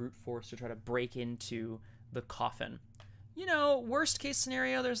use their brute force to try to break into the coffin. You know, worst case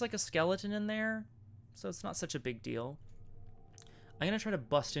scenario, there's like a skeleton in there, so it's not such a big deal. I'm going to try to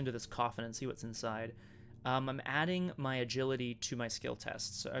bust into this coffin and see what's inside. I'm adding my agility to my skill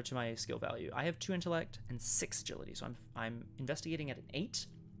tests, or to my skill value. I have 2 intellect and 6 agility, so I'm investigating at an 8.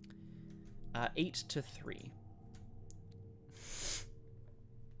 8 to 3.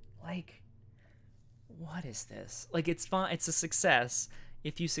 Like, what is this? Like, it's fine. It's a success.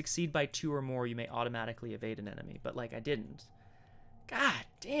 If you succeed by 2 or more, you may automatically evade an enemy. But, like, I didn't. God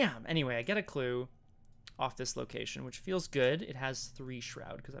damn. Anyway, I get a clue off this location, which feels good. It has 3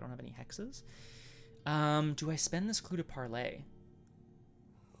 shroud because I don't have any hexes. Do I spend this clue to parlay?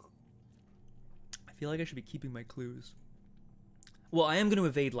 I feel like I should be keeping my clues. Well, I am going to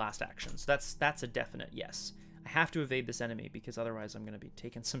evade last action, so that's a definite yes. I have to evade this enemy because otherwise I'm going to be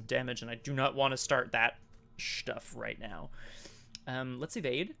taking some damage, and I do not want to start that stuff right now. Let's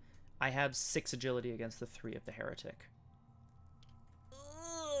evade. I have 6 agility against the 3 of the heretic. Ugh,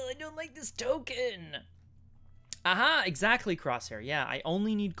 I don't like this token. Aha, exactly, Crosshair. Yeah, I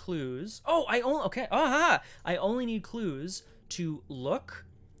only need clues. Oh, okay. Aha! I only need clues to look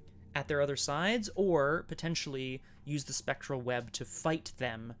at their other sides or potentially use the spectral web to fight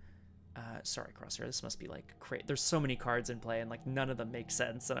them. Sorry, Crosshair, this must be like crazy. There's so many cards in play and like none of them make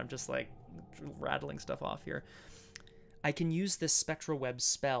sense, and I'm just like rattling stuff off here. I can use this spectral web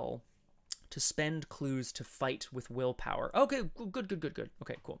spell to spend clues to fight with willpower. Okay, good.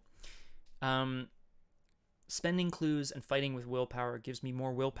 Okay, cool. Spending clues and fighting with willpower gives me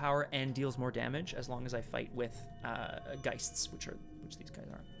more willpower and deals more damage as long as I fight with geists, which these guys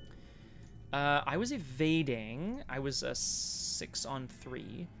are. I was evading. I was a 6 on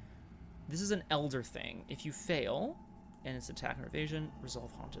 3. This is an elder thing. If you fail, and it's attack or evasion,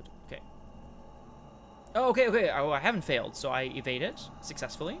 resolve haunted. Okay. Oh, okay. Oh, I haven't failed, so I evade it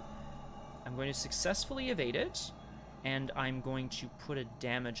successfully. I'm going to successfully evade it, and I'm going to put a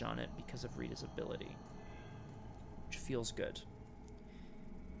damage on it because of Rita's ability, which feels good.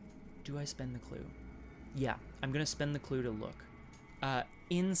 Do I spend the clue? Yeah, I'm going to spend the clue to look.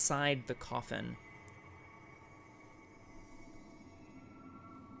 Inside the coffin.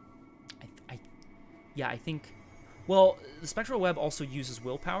 Yeah, I think... Well, the spectral web also uses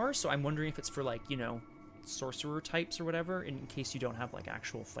willpower, so I'm wondering if it's for, like, you know, sorcerer types or whatever, in case you don't have, like,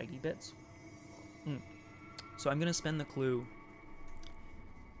 actual fighty bits. So I'm going to spend the clue.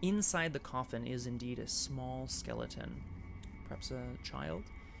 Inside the coffin is indeed a small skeleton, perhaps a child.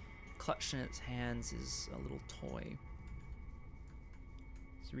 Clutched in its hands is a little toy.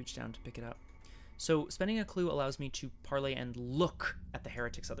 So reach down to pick it up. So spending a clue allows me to parlay and look at the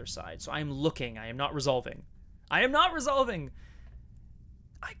heretic's other side. So I am looking. I am not resolving. I am not resolving.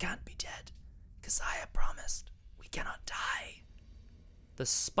 I can't be dead, because I have promised we cannot die. The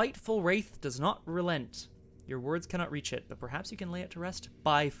spiteful wraith does not relent. Your words cannot reach it, but perhaps you can lay it to rest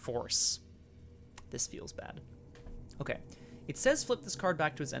by force. This feels bad. Okay. It says flip this card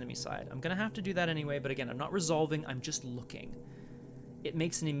back to its enemy side. I'm going to have to do that anyway, but again, I'm not resolving. I'm just looking. It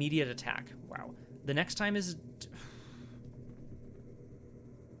makes an immediate attack. Wow. The next time is...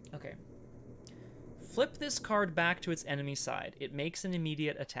 Okay. Flip this card back to its enemy side. It makes an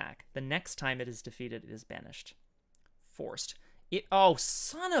immediate attack. The next time it is defeated, it is banished. Forced. Oh,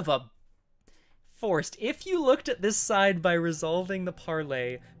 son of a... Forced. If you looked at this side by resolving the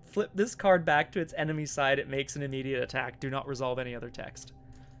parlay, flip this card back to its enemy side, it makes an immediate attack. Do not resolve any other text.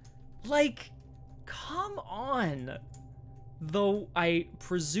 Like, come on. Though I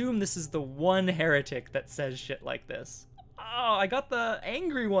presume this is the one heretic that says shit like this. Oh, I got the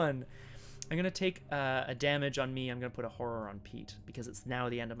angry one. I'm going to take a damage on me. I'm going to put a horror on Pete because it's now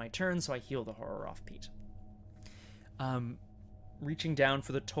the end of my turn, so I heal the horror off Pete. Reaching down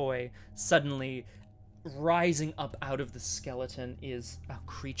for the toy, suddenly rising up out of the skeleton is a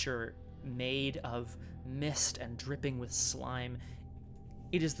creature made of mist and dripping with slime.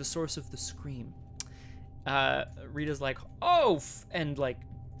 It is the source of the scream. Rita's like, oh, and like,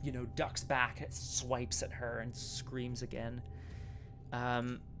 you know, ducks back, swipes at her, and screams again.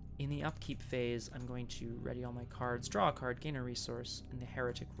 In the upkeep phase, I'm going to ready all my cards, draw a card, gain a resource, and the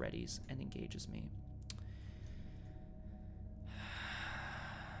heretic readies and engages me.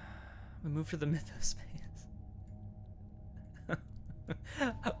 We move to the mythos phase.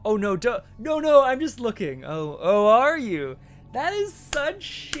 Oh no, no, I'm just looking. Oh, are you? That is such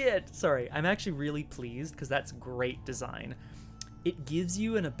shit. Sorry, I'm actually really pleased because that's great design. It gives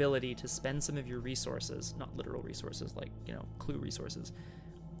you an ability to spend some of your resources, not literal resources, like, you know, clue resources.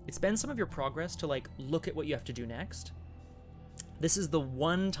 It spends some of your progress to, like, look at what you have to do next. This is the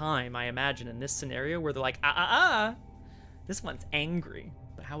one time, I imagine, in this scenario where they're like, this one's angry.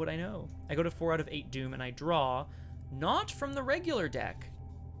 But how would I know? I go to 4 out of 8 Doom, and I draw, not from the regular deck,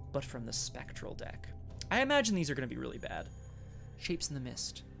 but from the spectral deck. I imagine these are going to be really bad. Shapes in the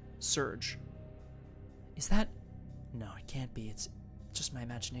Mist. Surge. Is that... No, it can't be. It's just my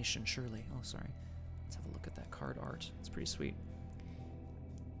imagination, surely. Oh, sorry. Let's have a look at that card art. It's pretty sweet.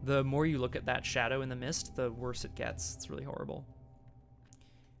 The more you look at that shadow in the mist, the worse it gets. It's really horrible.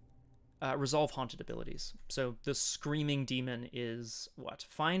 Resolve haunted abilities. So the screaming demon is what?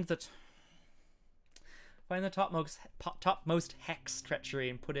 Find the topmost hex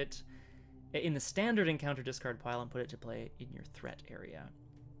treachery and put it in the standard encounter discard pile and put it to play in your threat area.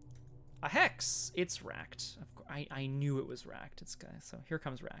 A hex. It's racked. Of course, I knew it was racked. It's so here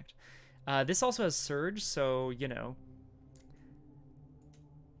comes racked. This also has surge, so you know.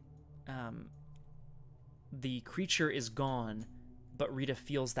 The creature is gone, but Rita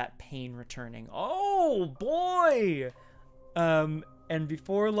feels that pain returning. Oh boy! And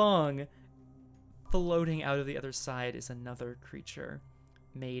before long, floating out of the other side is another creature,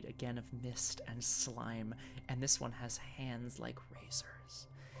 made again of mist and slime, and this one has hands like razors.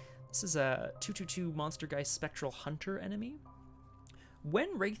 This is a 2/2/2 Monster Geist Spectral Hunter enemy.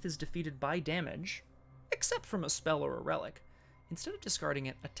 When Wraith is defeated by damage, except from a spell or a relic, instead of discarding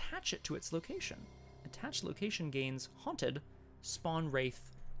it, attach it to its location. Attached location gains Haunted, spawn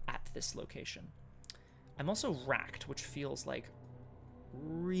Wraith at this location. I'm also racked, which feels like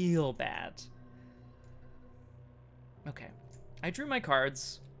real bad. Okay. I drew my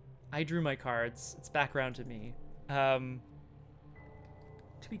cards. It's back around to me. To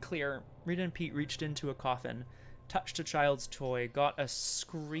be clear, Rita and Pete reached into a coffin, touched a child's toy, got a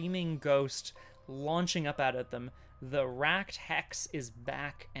screaming ghost launching up at them. The racked hex is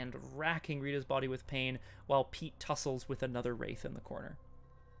back and racking Rita's body with pain, while Pete tussles with another wraith in the corner.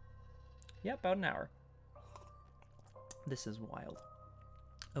 Yeah, about an hour. This is wild.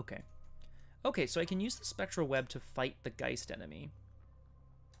 Okay. Okay, so I can use the spectral web to fight the Geist enemy.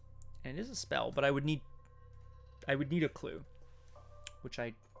 And it is a spell, but I would need a clue, which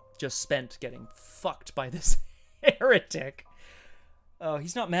I just spent getting fucked by this heretic. Oh,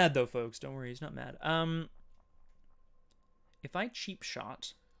 he's not mad though, folks. Don't worry, he's not mad. If I cheap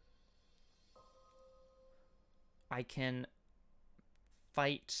shot, I can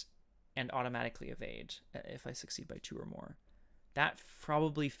fight and automatically evade if I succeed by 2 or more. That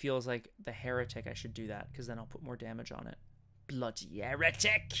probably feels like the heretic. I should do that because then I'll put more damage on it. Bloody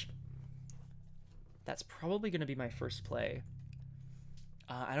heretic! That's probably going to be my first play.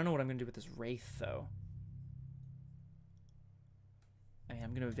 I don't know what I'm going to do with this wraith though. I mean,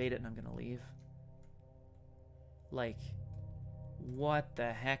 I'm going to evade it and I'm going to leave. Like, what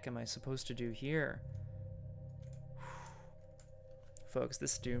the heck am I supposed to do here? Folks,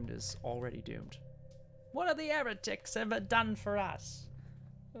 this doomed is already doomed. What are the heretics ever done for us?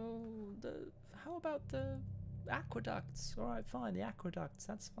 Oh, how about the aqueducts? All right, fine, the aqueducts,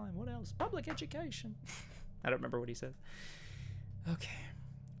 that's fine. What else? Public education. I don't remember what he said. Okay.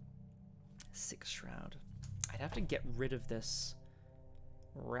 6 Shroud. I'd have to get rid of this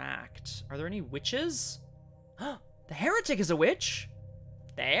racked. Are there any witches? The heretic is a witch?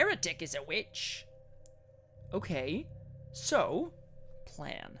 The heretic is a witch. Okay, so,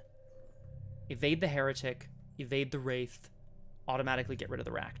 plan. Evade the heretic, evade the wraith, automatically get rid of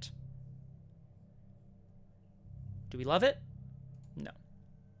the racked. Do we love it? No.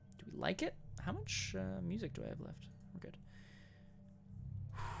 Do we like it? How much music do I have left? We're good.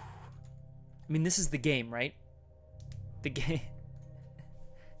 I mean, this is the game, right? The game.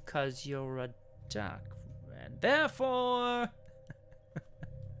 'Cause you're a duck. And therefore...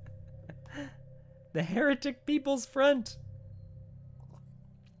 the Heretic People's Front.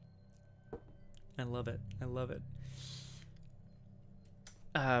 I love it. I love it.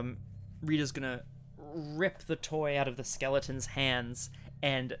 Rita's gonna rip the toy out of the skeleton's hands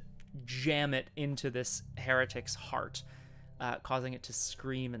and jam it into this heretic's heart, causing it to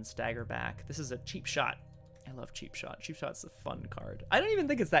scream and stagger back. This is a cheap shot. I love Cheap Shot. Cheap Shot's a fun card. I don't even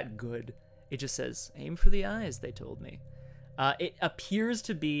think it's that good. It just says, aim for the eyes, they told me. It appears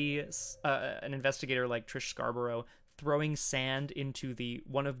to be an investigator like Trish Scarborough throwing sand into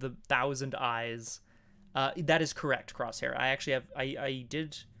one of the 1,000 eyes. That is correct, Crosshair. I actually have... I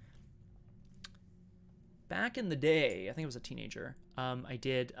did... Back in the day, I think I was a teenager, I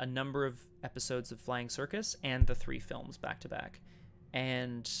did a number of episodes of Flying Circus and the 3 films back to back.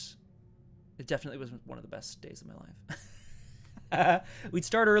 And it definitely was one of the best days of my life. We'd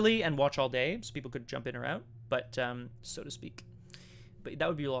start early and watch all day, so people could jump in or out, but so to speak. But that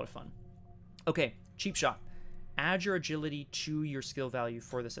would be a lot of fun. Okay, Cheap Shot. Add your agility to your skill value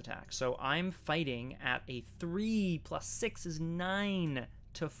for this attack. So I'm fighting at a 3 plus 6 is 9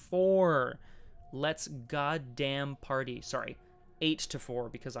 to 4. Let's goddamn party. Sorry, 8 to 4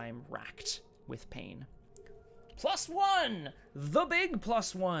 because I am racked with pain. +1! The big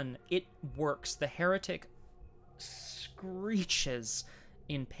 +1! It works. The heretic screeches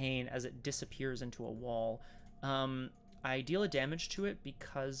in pain as it disappears into a wall. I deal a damage to it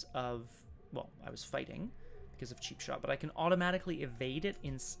because of... Well, I was fighting because of Cheap Shot, but I can automatically evade it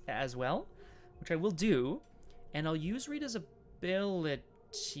as well, which I will do. And I'll use Rita's ability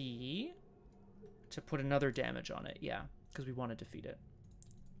to put another damage on it. Yeah, because we want to defeat it.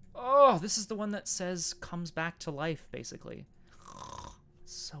 Oh, this is the one that says comes back to life, basically.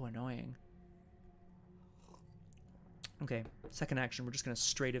 So annoying. Okay, second action, we're just going to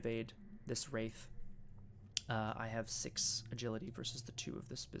straight evade this Wraith. I have 6 agility versus the 2 of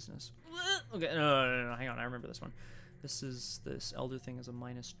this business. Okay, no, hang on, I remember this one. This Elder thing is a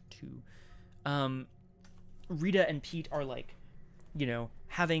 -2. Rita and Pete are like, you know,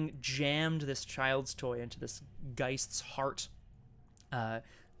 having jammed this child's toy into this Geist's heart.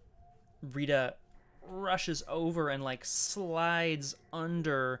 Rita rushes over and like slides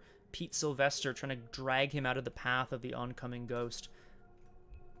under Pete Sylvester, trying to drag him out of the path of the oncoming ghost.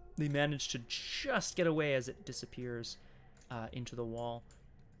 They manage to just get away as it disappears into the wall.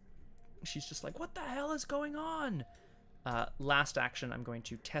 She's just like, what the hell is going on? Last action, I'm going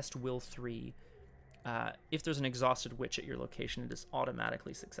to test Will 3. If there's an exhausted witch at your location, it is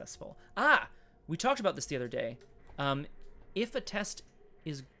automatically successful. Ah! We talked about this the other day. If a test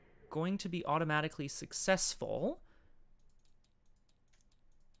is going to be automatically successful...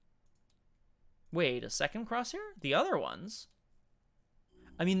 Wait, a second crosshair? The other ones?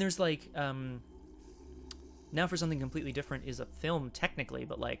 I mean, there's like... Now for Something Completely Different is a film, technically,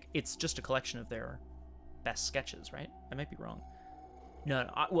 but like, it's just a collection of their best sketches, right? I might be wrong. No,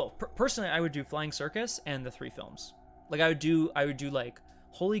 well, personally, I would do Flying Circus and the 3 films. Like, I would do like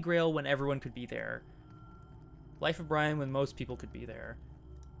Holy Grail when everyone could be there, Life of Brian when most people could be there,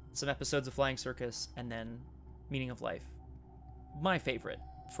 some episodes of Flying Circus, and then Meaning of Life. My favorite,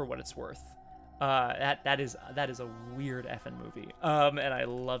 for what it's worth. That is a weird effing movie, and I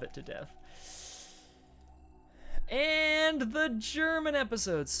love it to death. And the German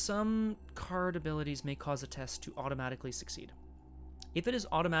episodes. Some card abilities may cause a test to automatically succeed. If it is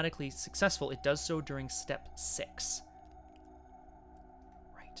automatically successful, it does so during step 6.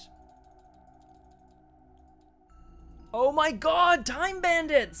 Right. Oh my god, Time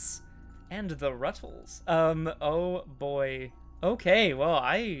Bandits! And the Ruttles. Oh boy. Okay, well,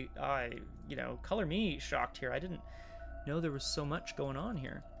 I you know, color me shocked here. I didn't know there was so much going on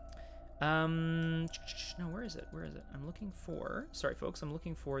here. No, where is it? Where is it? I'm looking for... Sorry, folks. I'm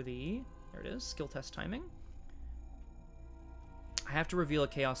looking for the... There it is. Skill test timing. I have to reveal a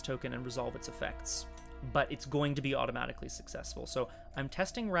chaos token and resolve its effects, but it's going to be automatically successful. So I'm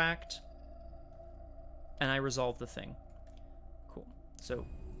testing Racked, and I resolve the thing. Cool. So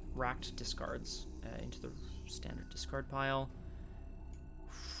Racked discards into the standard discard pile.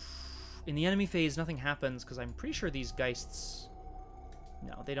 In the enemy phase, nothing happens because I'm pretty sure these Geists...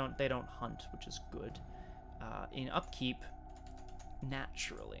 No, they don't hunt, which is good. In upkeep,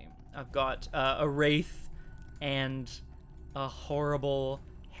 naturally, I've got a Wraith and a horrible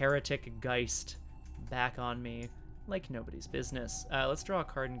heretic Geist back on me like nobody's business. Let's draw a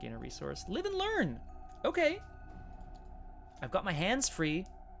card and gain a resource. Live and learn! Okay. I've got my hands free.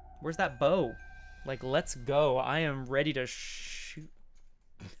 Where's that bow? Like, let's go. I am ready to shoot.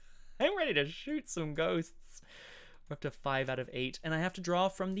 I'm ready to shoot some ghosts. We're up to 5 out of 8, and I have to draw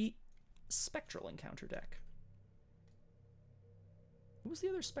from the Spectral Encounter deck. What was the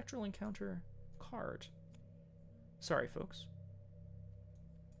other Spectral Encounter card? Sorry, folks.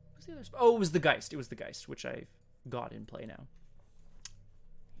 What was the other? Oh, it was the Geist. It was the Geist, which I've got in play now.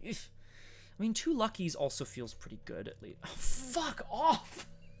 I mean, 2 Luckies also feels pretty good, at least. Oh, fuck off!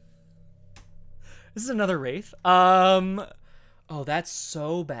 This is another Wraith. Oh, that's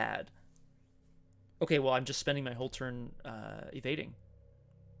so bad. Okay, well, I'm just spending my whole turn evading.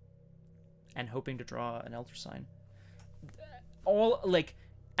 And hoping to draw an Elder Sign. All, like,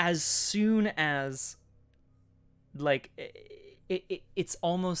 as soon as, like, it's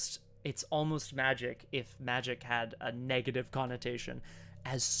almost magic if magic had a negative connotation.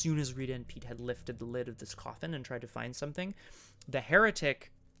 As soon as Rita and Pete had lifted the lid of this coffin and tried to find something, the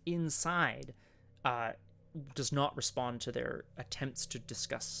heretic inside does not respond to their attempts to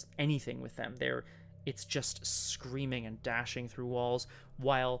discuss anything with them. It's just screaming and dashing through walls,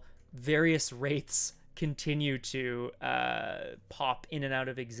 while various wraiths continue to pop in and out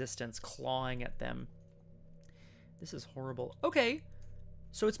of existence, clawing at them. This is horrible. Okay,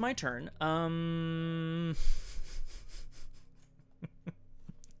 so it's my turn.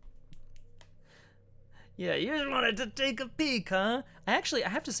 Yeah, you just wanted to take a peek, huh? I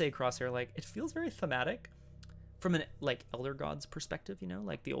have to say, Crosshair, like, it feels very thematic from an, like, Elder Gods perspective, you know,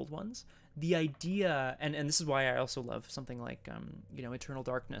 like the old ones. The idea, and this is why I also love something like, you know, Eternal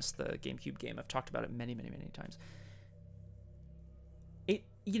Darkness, the GameCube game. I've talked about it many, many, many times. It,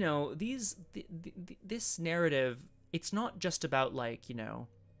 you know, this narrative, it's not just about, like, you know,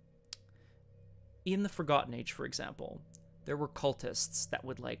 in the Forgotten Age, for example, there were cultists that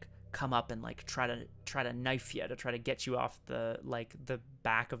would, like, come up and, like, try to knife you, to try to get you off the, like, the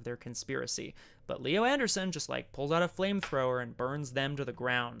back of their conspiracy. But Leo Anderson just, like, pulls out a flamethrower and burns them to the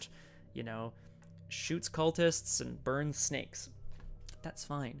ground, you know, shoots cultists and burns snakes. That's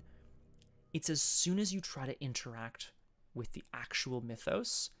fine. It's as soon as you try to interact with the actual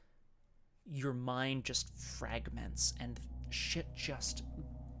mythos, your mind just fragments and shit just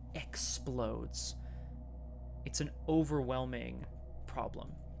explodes. It's an overwhelming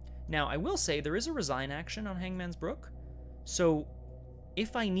problem. Now, I will say there is a resign action on Hangman's Brook, so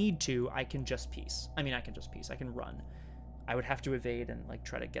if I need to, I can just peace. I mean, I can just peace. I can run. I would have to evade and, like,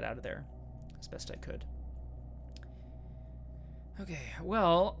 try to get out of there as best I could. Okay,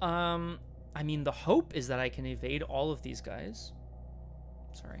 well, I mean, the hope is that I can evade all of these guys.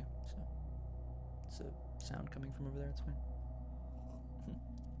 Sorry. It's a sound coming from over there. It's fine.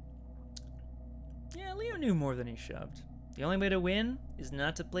 Yeah, Leo knew more than he shoved. The only way to win is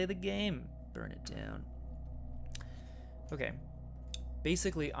not to play the game. Burn it down. Okay.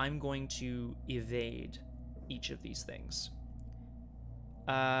 Basically, I'm going to evade each of these things.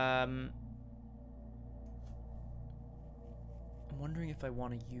 I'm wondering if I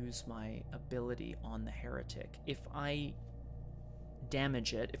want to use my ability on the heretic. If I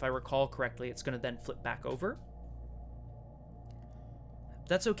damage it, if I recall correctly, it's going to then flip back over.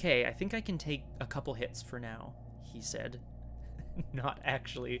 That's okay. I think I can take a couple hits for now, he said. Not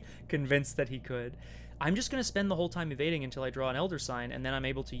actually convinced that he could. I'm just going to spend the whole time evading until I draw an Elder Sign, and then I'm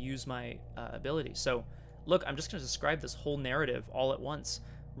able to use my ability. So, look, I'm just going to describe this whole narrative all at once.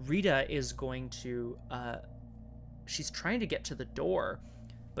 Rita is going to... she's trying to get to the door,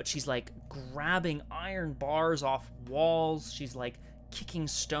 but she's, like, grabbing iron bars off walls. She's, like, kicking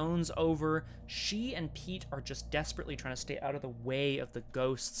stones over. She and Pete are just desperately trying to stay out of the way of the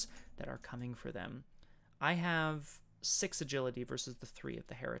ghosts that are coming for them. I have 6 agility versus the 3 of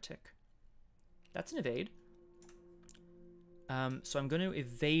the heretic. That's an evade. So I'm going to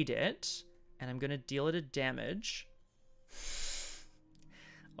evade it, and I'm going to deal it a damage.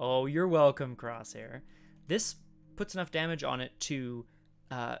 Oh, you're welcome, Crosshair. This puts enough damage on it to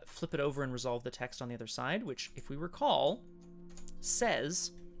flip it over and resolve the text on the other side, which, if we recall,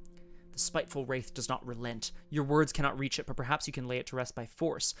 says, "The spiteful wraith does not relent. Your words cannot reach it, but perhaps you can lay it to rest by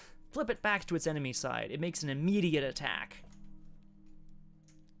force. Flip it back to its enemy side. It makes an immediate attack."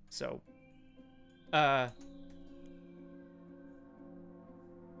 So,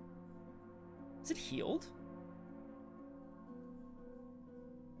 is it healed?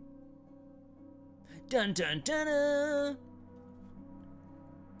 Dun dun dun dun!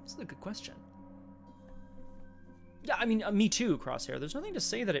 This is a good question. Yeah, I mean, me too, Crosshair. There's nothing to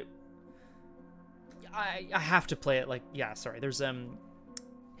say that it... I have to play it like... Yeah, sorry. There's,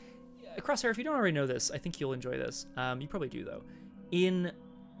 Crosshair, if you don't already know this, I think you'll enjoy this. You probably do, though. In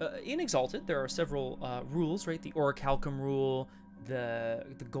Exalted, there are several rules, right? The Orichalcum rule, the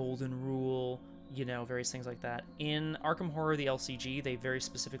Golden rule, you know, various things like that. In Arkham Horror, the LCG, they very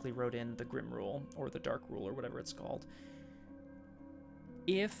specifically wrote in the Grim rule, or the Dark rule, or whatever it's called.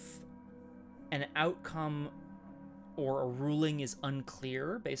 If an outcome or a ruling is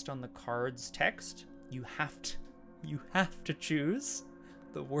unclear based on the card's text, you have to choose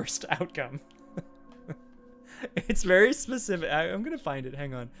the worst outcome. It's very specific. I'm gonna find it.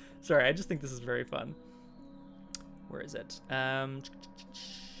 Hang on. Sorry, I just think this is very fun. Where is it?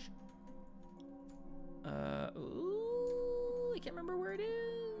 Ooh, I can't remember where it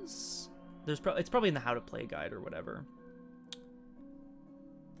is. It's probably in the how to play guide or whatever.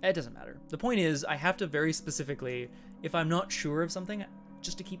 It doesn't matter. The point is, I have to very specifically, if I'm not sure of something,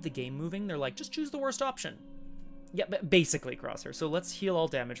 just to keep the game moving, they're like, just choose the worst option. Yeah, basically, Crosshair. So let's heal all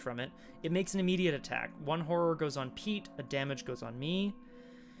damage from it. It makes an immediate attack. 1 horror goes on Pete, a damage goes on me.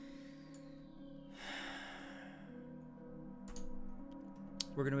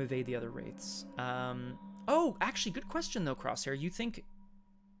 We're going to evade the other wraiths. Oh, actually, good question, though, Crosshair. You think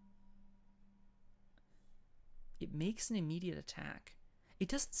it makes an immediate attack? It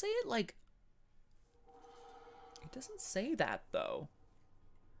doesn't say it, like... It doesn't say that, though.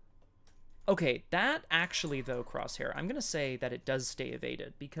 Okay, that actually, though, Crosshair, I'm going to say that it does stay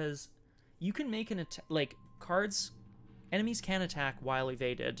evaded, because you can make an attack... Like, enemies can attack while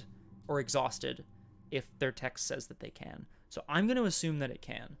evaded or exhausted if their text says that they can. So I'm going to assume that it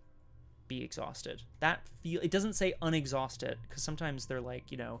can be exhausted. It doesn't say unexhaust it, because sometimes they're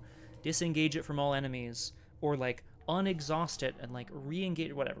like, you know, disengage it from all enemies, or like unexhaust it and like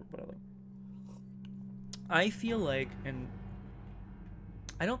re-engage, whatever. I feel like, and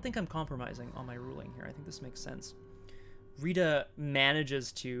I don't think I'm compromising on my ruling here. I think this makes sense. Rita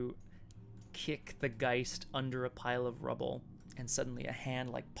manages to kick the Geist under a pile of rubble, and suddenly a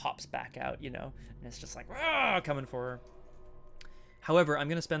hand like pops back out, you know, and it's just like, ah, coming for her. However, I'm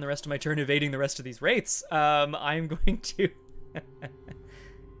going to spend the rest of my turn evading the rest of these wraiths. I'm going to...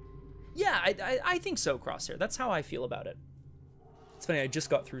 Yeah, I think so, Crosshair. That's how I feel about it. It's funny, I just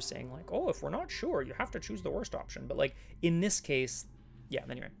got through saying, like, oh, if we're not sure, you have to choose the worst option. But, like, in this case... Yeah,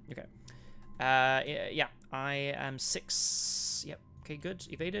 anyway, okay. Yeah, I am 6. Yep, okay, good.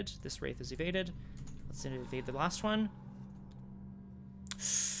 Evaded. This wraith is evaded. Let's evade the last one.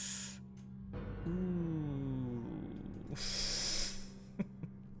 Ooh...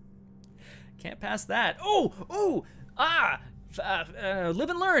 Can't pass that. Oh, live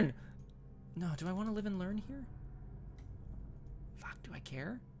and learn. No, do I want to live and learn here? Fuck, do I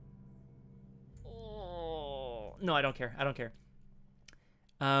care? Oh, no, I don't care. I don't care.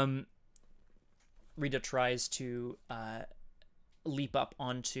 Rita tries to leap up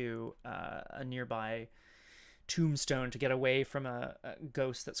onto a nearby tombstone to get away from a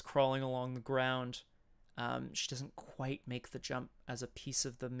ghost that's crawling along the ground. She doesn't quite make the jump as a piece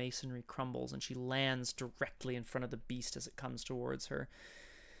of the masonry crumbles, and she lands directly in front of the beast as it comes towards her.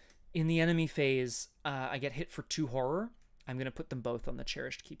 In the enemy phase, I get hit for 2 horror. I'm going to put them both on the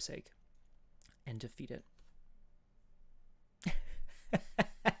cherished keepsake and defeat it.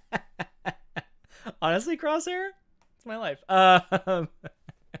 Honestly, Crosshair, it's my life. That's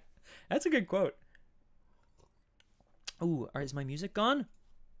a good quote. Ooh, is my music gone?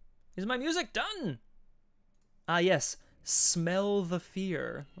 Is my music done? Ah, yes. Smell the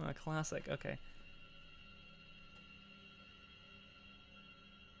fear. Oh, classic. Okay.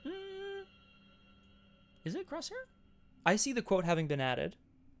 Is it Crosshair? I see the quote having been added.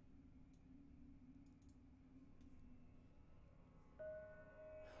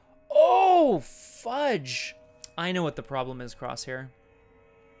 Oh, fudge. I know what the problem is, Crosshair.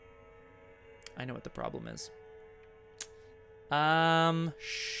 I know what the problem is.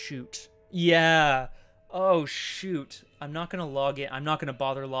 Shoot. Yeah. Oh, shoot. I'm not going to log in. I'm not going to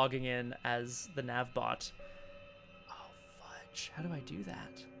bother logging in as the navbot. Oh, fudge. How do I do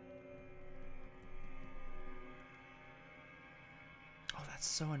that? Oh, that's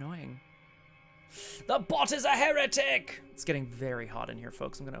so annoying. The bot is a heretic! It's getting very hot in here,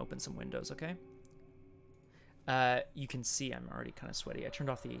 folks. I'm going to open some windows, okay? You can see I'm already kind of sweaty. I turned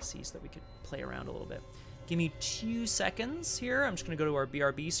off the AC so that we could play around a little bit. Give me 2 seconds here. I'm just going to go to our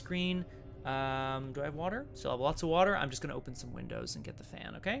BRB screen. Do I have water? Still have lots of water. I'm just going to open some windows and get the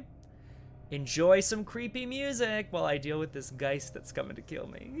fan, okay? Enjoy some creepy music while I deal with this Geist that's coming to kill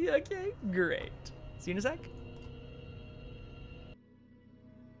me. Okay, great. See you in a sec.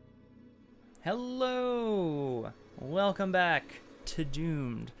 Hello! Welcome back to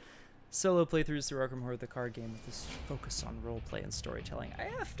Doomed. Solo playthroughs through Arkham Horror, the card game with this focus on roleplay and storytelling. I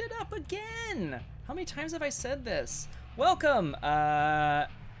effed it up again! How many times have I said this? Welcome! Yeah,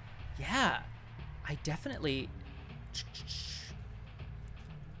 I definitely...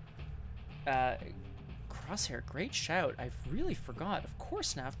 Crosshair, great shout. I really forgot. Of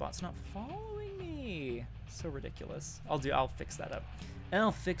course Navbot's not following me. So ridiculous. I'll fix that up.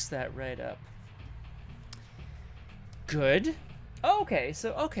 I'll fix that right up. Good. Okay,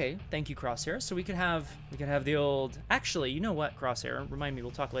 so okay. Thank you, Crosshair. So we could have the old. Actually, you know what, Crosshair? Remind me.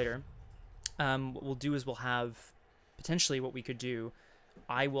 We'll talk later. What we'll do is we'll have potentially what we could do.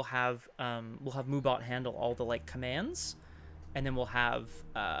 We'll have Moobot handle all the like commands, and then we'll have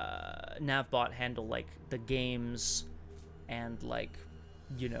Navbot handle like the games and like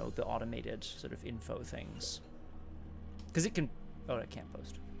you know, the automated sort of info things. Because it can... Oh, I can't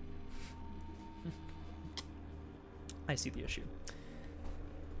post. I see the issue.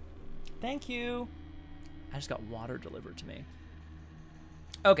 Thank you. I just got water delivered to me.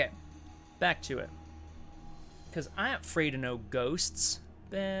 Okay, back to it. Because I'm afraid of no ghosts.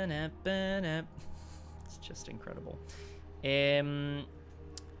 It's just incredible. Yes,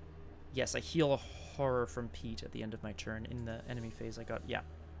 I heal a horror from Pete at the end of my turn. In the enemy phase I got, yeah.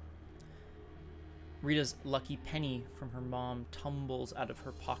 Rita's lucky penny from her mom tumbles out of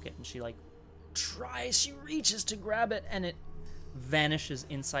her pocket, and she like she reaches to grab it, and it vanishes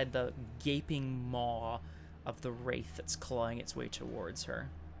inside the gaping maw of the wraith that's clawing its way towards her,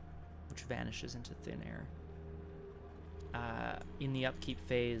 which vanishes into thin air. In the upkeep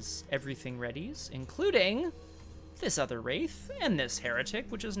phase, everything readies, including this other wraith and this heretic,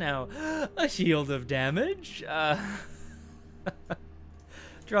 which is now a shield of damage.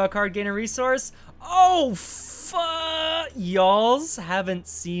 Draw a card, gain a resource. Oh, y'alls haven't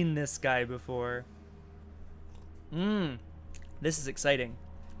seen this guy before. This is exciting.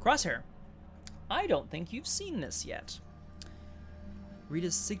 Crosshair. I don't think you've seen this yet.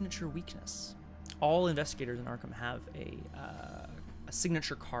 Rita's signature weakness. All investigators in Arkham have a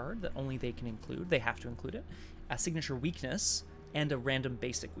signature card that only they can include. They have to include it. A signature weakness and a random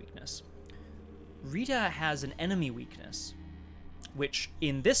basic weakness. Rita has an enemy weakness, which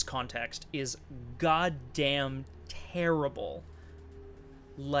in this context is goddamn terrible.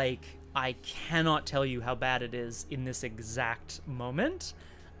 Like, I cannot tell you how bad it is in this exact moment.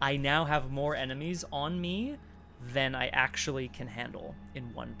 I now have more enemies on me than I actually can handle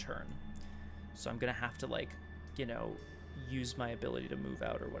in one turn. So I'm gonna have to, like, you know, use my ability to move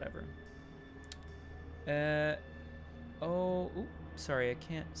out or whatever. Sorry, I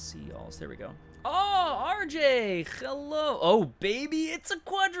can't see y'all. There we go. Oh, RJ, hello. Oh, baby, it's a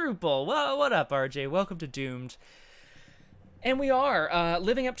quadruple. Well, what up, RJ? Welcome to Doomed. And we are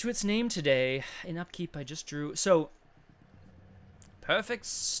living up to its name today. In upkeep, I just drew. So, perfect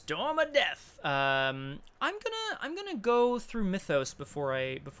storm of death. I'm gonna go through mythos before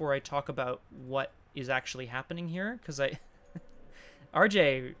I talk about what is actually happening here, because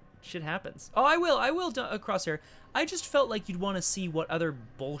RJ, shit happens. Oh, I will Crosshair. I just felt like you'd want to see what other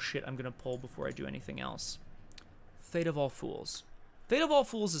bullshit I'm gonna pull before I do anything else. Fate of All Fools. Fate of All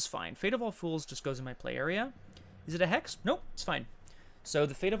Fools is fine. Fate of All Fools just goes in my play area. Is it a hex? Nope, it's fine. So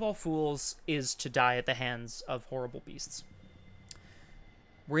the Fate of All Fools is to die at the hands of horrible beasts.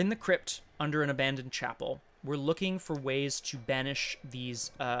 We're in the crypt under an abandoned chapel. We're looking for ways to banish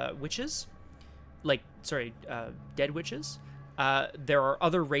these witches. Like, sorry, dead witches. There are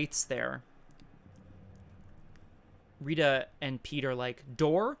other wraiths there. Rita and Pete are like,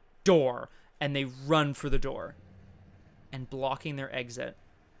 door, and they run for the door. And blocking their exit,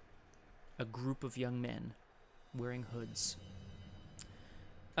 a group of young men wearing hoods.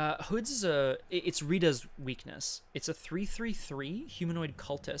 Hoods is it's Rita's weakness. It's a 3/3/3 humanoid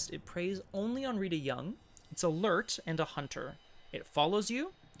cultist. It preys only on Rita Young. It's alert and a hunter. It follows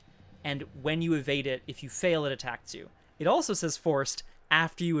you, and when you evade it, if you fail, it attacks you. It also says forced.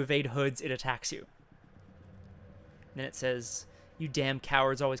 After you evade hoods, it attacks you. Then it says, you damn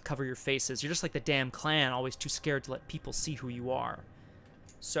cowards always cover your faces. You're just like the damn clan, always too scared to let people see who you are.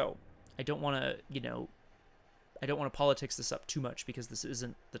 So, I don't want to, you know, I don't want to politics this up too much because this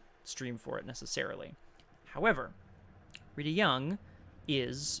isn't the stream for it necessarily. However, Rita Young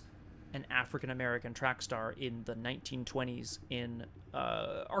is an African-American track star in the 1920s in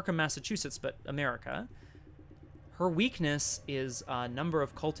Arkham, Massachusetts, but America. Her weakness is a number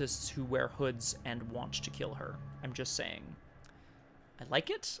of cultists who wear hoods and want to kill her. I'm just saying. I like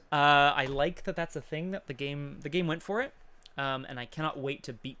it. I like that that's a thing that the game went for it. And I cannot wait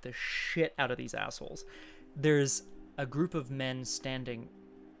to beat the shit out of these assholes. There's a group of men standing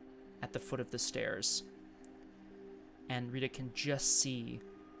at the foot of the stairs. And Rita can just see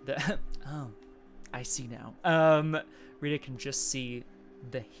the... Oh, I see now. Rita can just see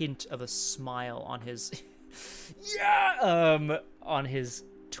the hint of a smile on his... yeah! On his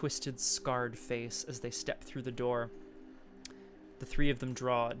twisted, scarred face as they step through the door. The three of them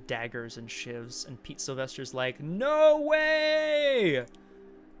draw daggers and shivs, and Pete Sylvester's like, no way!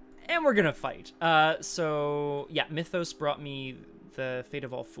 And we're gonna fight. So, yeah, Mythos brought me the Fate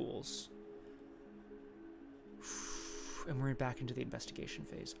of All Fools. And we're back into the investigation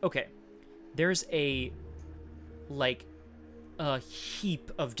phase. Okay. There's a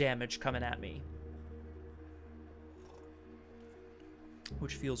heap of damage coming at me.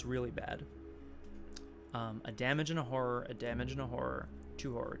 Which feels really bad. A damage and a horror,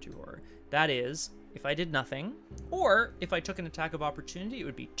 2 horror, 2 horror. That is, if I did nothing, or if I took an attack of opportunity, it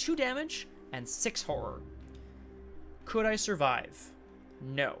would be 2 damage and 6 horror. Could I survive?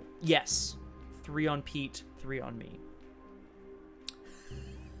 No. Yes. 3 on Pete, 3 on me.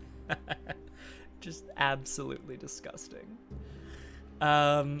 Just absolutely disgusting.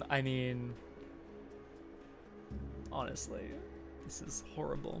 I mean, honestly, this is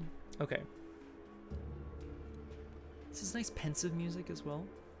horrible. Okay. This is nice pensive music as well.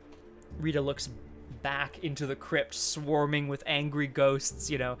 Rita looks back into the crypt, swarming with angry ghosts,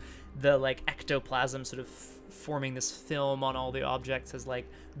 you know, the like ectoplasm sort of forming this film on all the objects as like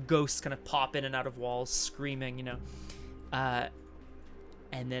ghosts kind of pop in and out of walls screaming, you know.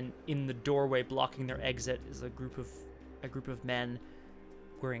 And then in the doorway blocking their exit is a group of men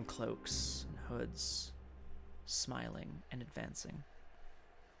wearing cloaks and hoods, smiling and advancing.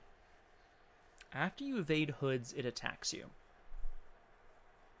 After you evade hoods, it attacks you.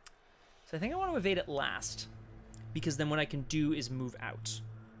 So I think I want to evade it last, because then what I can do is move out.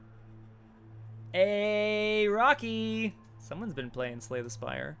 Hey, Rocky! Someone's been playing Slay the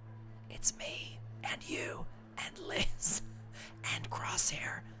Spire. It's me, and you, and Liz, and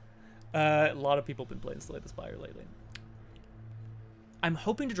Crosshair. A lot of people have been playing Slay the Spire lately. I'm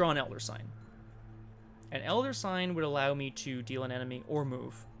hoping to draw an Elder Sign. An Elder Sign would allow me to deal an enemy or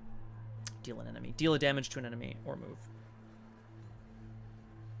move. Deal a damage to an enemy or move.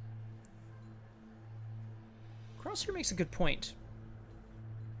 Crosshair makes a good point.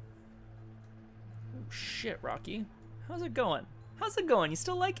 Oh shit, Rocky. How's it going? How's it going? You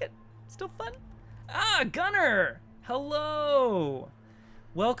still like it? Still fun? Ah, Gunner! Hello!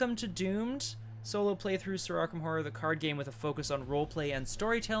 Welcome to Doomed, solo playthrough Sir Arkham Horror, the card game with a focus on roleplay and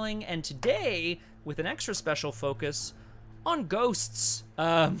storytelling, and today, with an extra special focus on ghosts.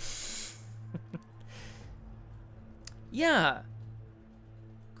 Yeah.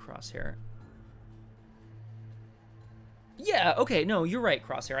 Crosshair. Yeah, okay, no, you're right,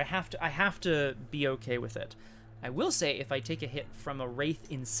 Crosshair. I have to be okay with it. I will say, if I take a hit from a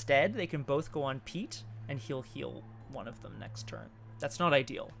Wraith instead, they can both go on Pete, and he'll heal one of them next turn. That's not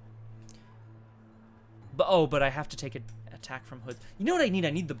ideal. But I have to take an attack from Hood. You know what I need? I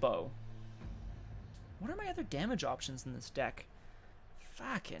need the bow. What are my other damage options in this deck?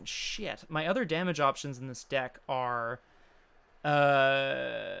 Fucking shit. My other damage options in this deck are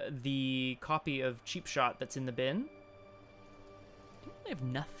the copy of Cheap Shot that's in the bin. Do you really have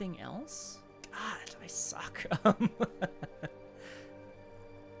nothing else? God, I suck.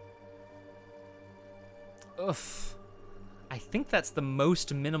 Oof. I think that's the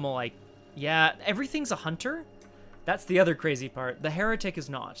most minimal Yeah, everything's a hunter. That's the other crazy part. The heretic is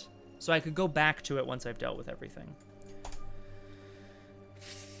not. So I could go back to it once I've dealt with everything.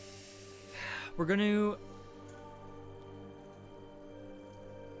 We're going to...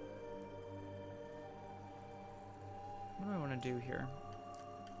 What do I want to do here?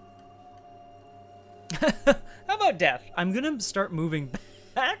 How about death? I'm going to start moving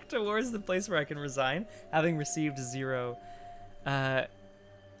back towards the place where I can resign, having received 0.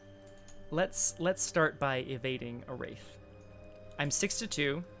 Let's start by evading a Wraith. I'm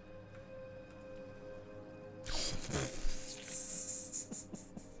 6-2.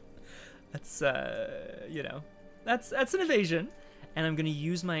 That's you know, that's an evasion, and I'm gonna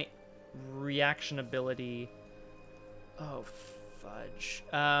use my reaction ability. Oh fudge.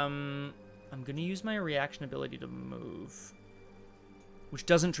 I'm gonna use my reaction ability to move, which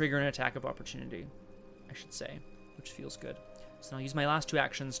doesn't trigger an attack of opportunity, I should say, which feels good. So I'll use my last 2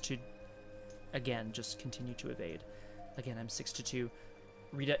 actions to, again, just continue to evade. Again, I'm 6-2.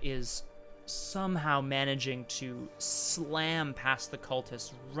 Rita is somehow managing to slam past the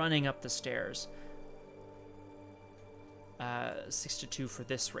cultists, running up the stairs. 6-2 for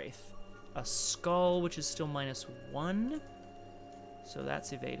this Wraith. A skull, which is still -1. So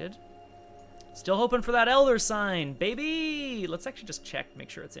that's evaded. Still hoping for that Elder Sign, baby! Let's actually just check, make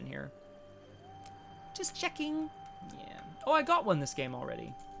sure it's in here. Just checking. Yeah. Oh, I got one this game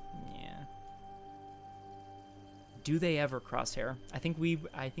already. Yeah. Do they ever, Crosshair? I think we were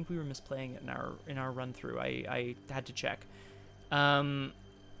misplaying it in our run through. I had to check.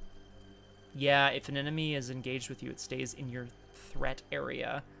 Yeah, if an enemy is engaged with you, it stays in your threat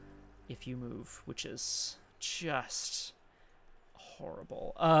area if you move, which is just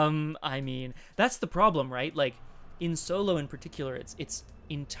horrible. I mean, that's the problem, right? Like in solo in particular, it's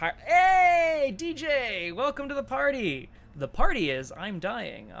entire. Hey, DJ, welcome to the party. The party is I'm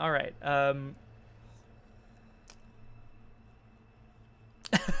dying. All right.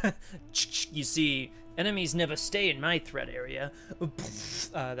 You see, enemies never stay in my threat area.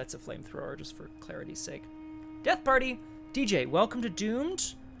 That's a flamethrower, just for clarity's sake. Death party. DJ, welcome to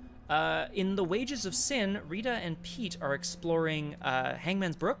Doomed. In the Wages of Sin, Rita and Pete are exploring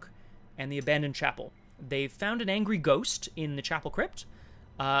Hangman's Brook and the abandoned chapel. They've found an angry ghost in the chapel crypt.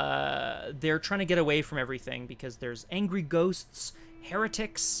 They're trying to get away from everything because there's angry ghosts,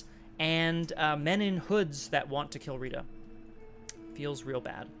 heretics, and men in hoods that want to kill Rita. Feels real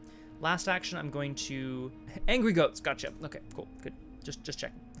bad. Last action, I'm going to... Angry goats, gotcha. Okay, cool, good. Just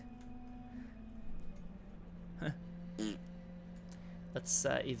checking. Let's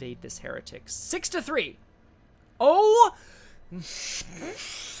evade this heretic. 6-3. Oh!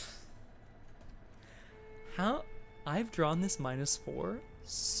 How? I've drawn this -4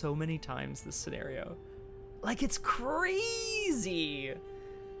 so many times this scenario. Like, it's crazy!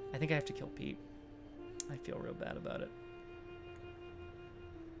 I think I have to kill Pete. I feel real bad about it.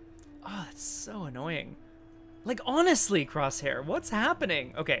 Oh, that's so annoying. Like, honestly, Crosshair, what's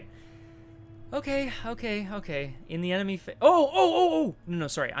happening? Okay. Okay. In the enemy Oh! No,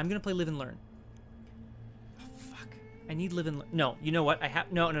 sorry. I'm gonna play Live and Learn. Oh, fuck. I need Live and Learn. No, you know what?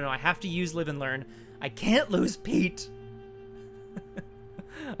 No. I have to use Live and Learn. I can't lose Pete.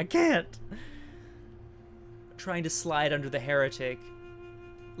 I can't. Trying to slide under the heretic.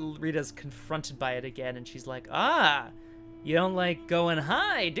 Rita's confronted by it again, and she's like, you don't like going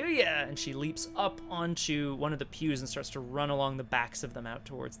high, do ya? And she leaps up onto one of the pews and starts to run along the backs of them out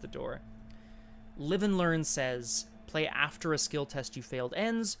towards the door. Live and Learn says, play after a skill test you failed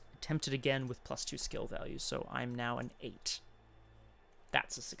ends, attempt it again with +2 skill value. So I'm now an 8.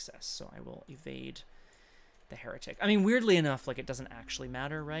 That's a success, so I will evade the heretic. I mean, weirdly enough, like, it doesn't actually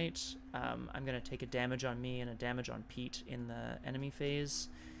matter, right? I'm going to take a damage on me and a damage on Pete in the enemy phase.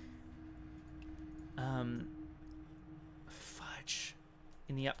 Fudge.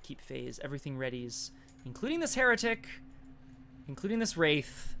 In the upkeep phase, everything readies, including this heretic, including this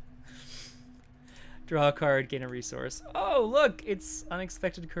wraith. Draw a card, gain a resource. Oh, look, it's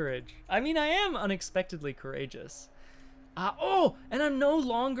unexpected courage. I mean, I am unexpectedly courageous. Oh, and I'm no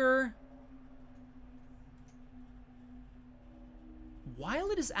longer... While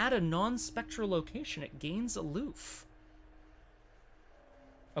it is at a non-spectral location, it gains aloof.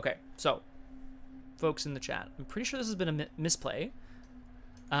 Okay, so, folks in the chat, I'm pretty sure this has been a misplay.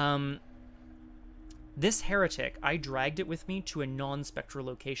 This heretic, I dragged it with me to a non-spectral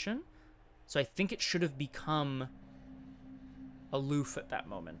location. So I think it should have become aloof at that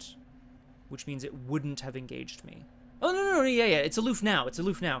moment, which means it wouldn't have engaged me. Oh, no, yeah, it's aloof now. It's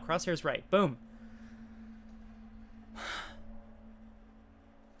aloof now. Crosshair's right. Boom.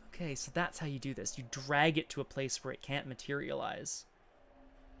 Okay, so that's how you do this. You drag it to a place where it can't materialize.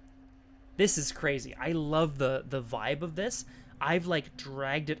 This is crazy. I love the vibe of this. I've, like,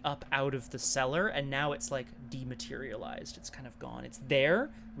 dragged it up out of the cellar, and now it's, like, dematerialized. It's kind of gone. It's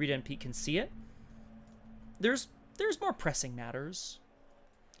there. Rita and Pete can see it. There's more pressing matters.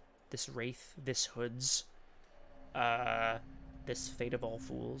 This wraith, this hoods, this fate of all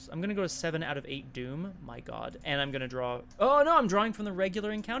fools. I'm gonna go to 7 out of 8 doom. My god. And I'm gonna draw... Oh, no, I'm drawing from the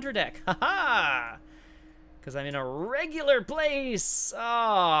regular encounter deck. Haha! Because I'm in a regular place.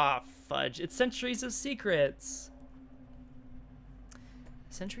 Ah, fudge. It's Centuries of Secrets.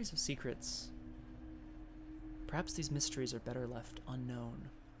 Centuries of Secrets. Perhaps these mysteries are better left unknown.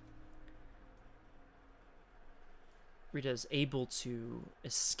 Rita is able to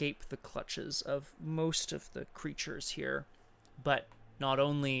escape the clutches of most of the creatures here, but not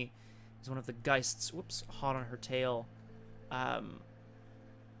only is one of the geists, whoops, hot on her tail,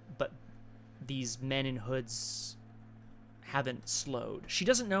 but these men in hoods haven't slowed. She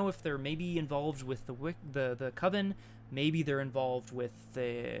doesn't know if they're maybe involved with the coven. Maybe they're involved with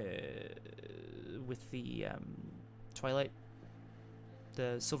the Twilight,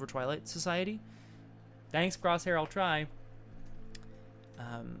 the Silver Twilight Society. Thanks, Crosshair. I'll try.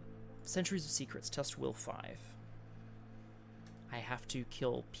 Centuries of Secrets. Test Will 5. I have to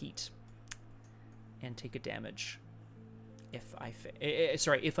kill Pete and take a damage if I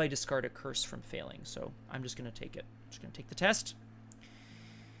if I discard a curse from failing. So I'm just gonna take it. I'm just gonna take the test.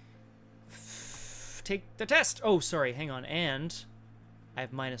 Take the test. Oh, sorry. Hang on. And I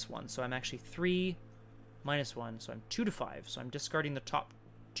have -1, so I'm actually 3 -1, so I'm 2 to 5. So I'm discarding the top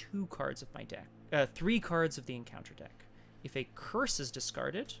 2 cards of my deck. 3 cards of the encounter deck. If a curse is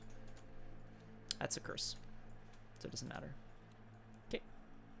discarded, that's a curse, so it doesn't matter. Okay.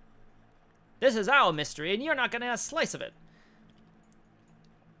 This is our mystery, and you're not gonna have a slice of it.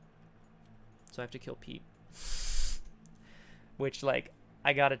 So I have to kill Pete. Which, like,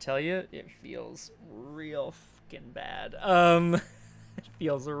 I gotta tell you, it feels real fucking bad. It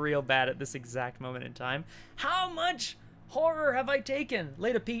feels real bad at this exact moment in time. How much horror have I taken?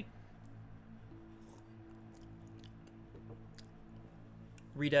 Later, Pete.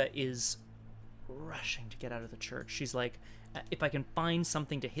 Rita is rushing to get out of the church. She's like, if I can find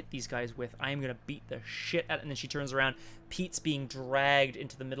something to hit these guys with, I am going to beat the shit out. And then she turns around. Pete's being dragged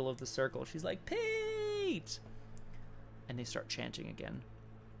into the middle of the circle. She's like, Pete! And they start chanting again.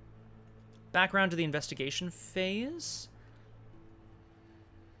 Back around to the investigation phase.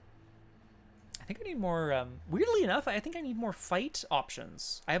 I think I need more, weirdly enough, I think I need more fight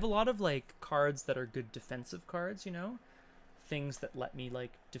options. I have a lot of, like, cards that are good defensive cards, you know? Things that let me,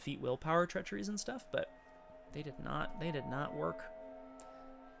 like, defeat willpower treacheries and stuff, but they did not work.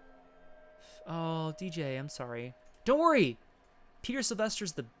 Oh, DJ, I'm sorry. Don't worry! Peter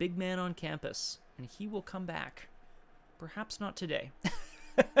Sylvester's the big man on campus, and he will come back. Perhaps not today.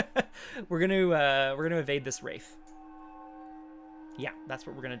 We're gonna evade this wraith. Yeah, that's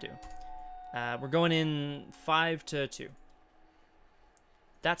what we're gonna do. We're going in 5 to 2.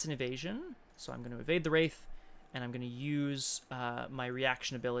 That's an evasion, so I'm gonna evade the wraith, and I'm gonna use my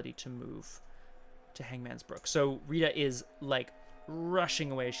reaction ability to move to Hangman's Brook. So Rita is like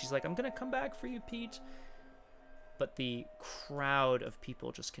rushing away. She's like, I'm gonna come back for you, Pete. But the crowd of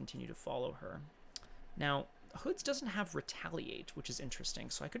people just continue to follow her. Now, Hoods doesn't have retaliate, which is interesting,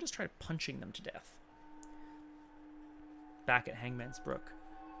 so I could just try punching them to death. Back at Hangman's Brook,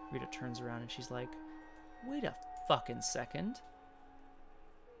 Rita turns around and she's like, wait a fucking second.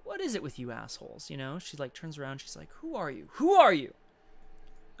 What is it with you assholes? You know, she like turns around, she's like, who are you? Who are you?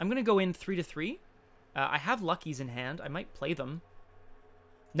 I'm gonna go in 3 to 3. I have luckies in hand. I might play them.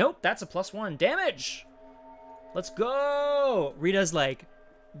 Nope, that's a +1 damage. Let's go. Rita,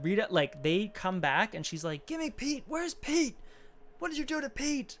 like, they come back and she's like, gimme Pete. Where's Pete? What did you do to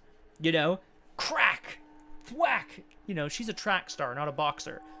Pete? You know, crack, thwack. You know, she's a track star, not a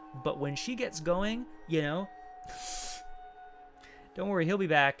boxer. But when she gets going, you know, don't worry, he'll be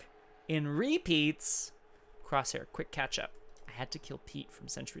back in repeats. Crosshair, quick catch up. I had to kill Pete from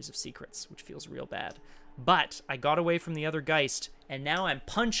Centuries of Secrets, which feels real bad. But I got away from the other Geist, and now I'm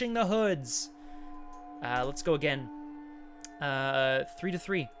punching the Hoods. Let's go again. 3 to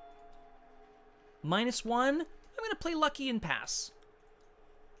 3. -1. I'm gonna play lucky and pass.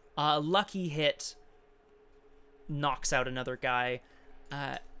 Lucky hit knocks out another guy,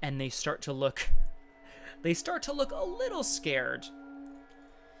 and they start to look a little scared.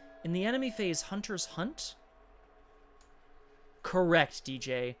 In the enemy phase, Hunters hunt. Correct,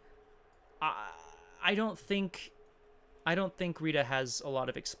 DJ. I don't think Rita has a lot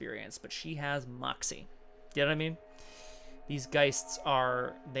of experience, but she has moxie. You know what I mean? These Geists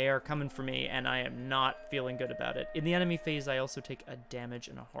are coming for me, and I am not feeling good about it. In the enemy phase, I also take a damage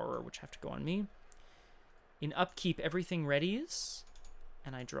and a horror, which have to go on me. In upkeep, everything readies,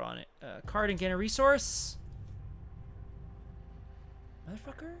 and I draw a card and gain a resource.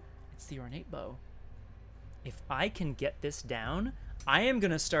 Motherfucker, it's the ornate bow. If I can get this down, I am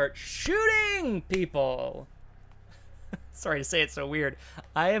gonna start shooting people. Sorry to say it so weird.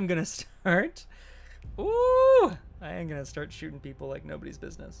 I am gonna start. Ooh! I am gonna start shooting people like nobody's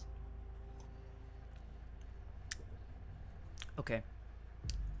business. Okay.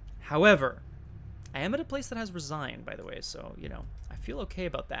 However, I am at a place that has Resign, by the way, so, you know, I feel okay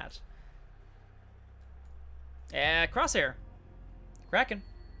about that. Crosshair. Kraken.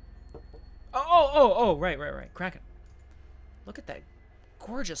 Oh, right. Kraken. Look at that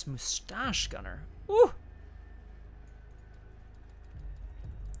gorgeous mustache, Gunner. Ooh!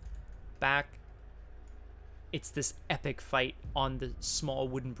 Back. It's this epic fight on the small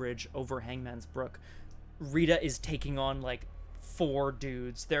wooden bridge over Hangman's Brook. Rita is taking on, like, 4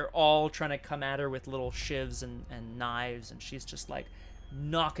 dudes. They're all trying to come at her with little shivs and knives, and she's just, like,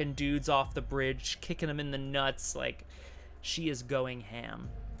 knocking dudes off the bridge, kicking them in the nuts. Like, she is going ham,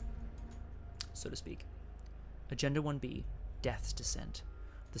 so to speak. Agenda 1B, Death's Descent.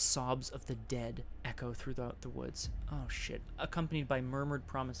 The sobs of the dead echo throughout the woods. Oh, shit. Accompanied by murmured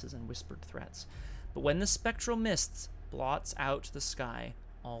promises and whispered threats. But when the spectral mists blots out the sky,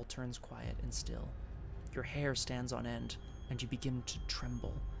 all turns quiet and still. Your hair stands on end, and you begin to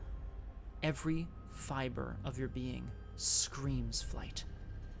tremble. Every fiber of your being screams flight.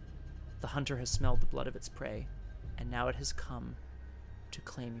 The hunter has smelled the blood of its prey, and now it has come to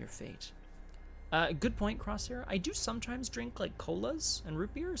claim your fate. Good point, Crosshair. I do sometimes drink, like, colas and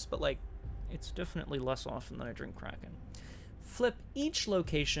root beers, but, like, it's definitely less often than I drink Kraken. Flip each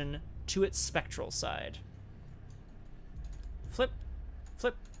location to its spectral side. Flip,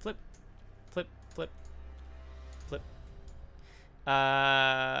 flip, flip, flip, flip, flip.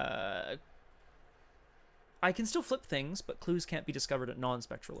 I can still flip things, but clues can't be discovered at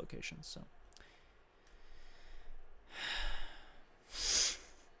non-spectral locations, so.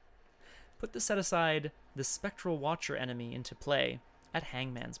 Put the set aside the spectral watcher enemy into play. at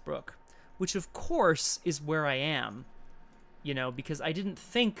Hangman's Brook, which of course is where I am, you know, because I didn't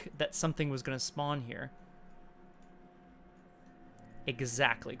think that something was going to spawn here.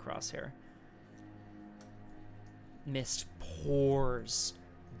 Exactly, Crosshair. Mist pours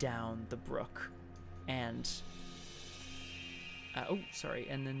down the brook, and oh, sorry,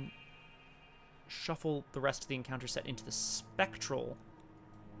 and then shuffle the rest of the encounter set into the spectral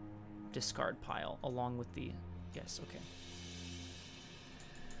discard pile, along with the, yes, okay.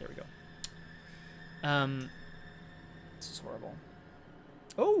 There we go. This is horrible.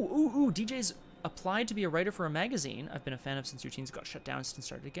 Oh, ooh, DJ's applied to be a writer for a magazine I've been a fan of since routines got shut down and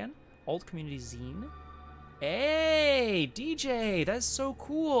started again. Alt Community Zine. Hey, DJ, that's so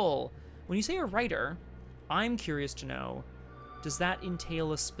cool. When you say a writer, I'm curious to know, does that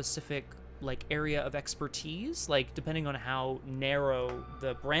entail a specific, like, area of expertise? Like, depending on how narrow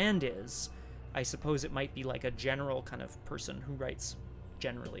the brand is, I suppose it might be like a general kind of person who writes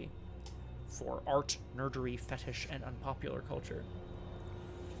generally for art, nerdery, fetish, and unpopular culture.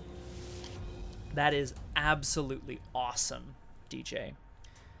 That is absolutely awesome, DJ.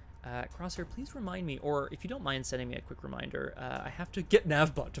 Crosshair, please remind me, or if you don't mind sending me a quick reminder, I have to get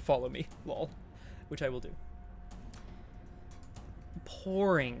Navbot to follow me, lol, which I will do.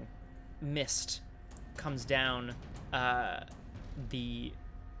 Pouring mist comes down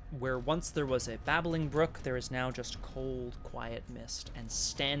where once there was a babbling brook, there is now just cold, quiet mist, and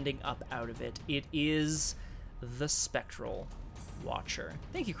standing up out of it, it is the Spectral Watcher.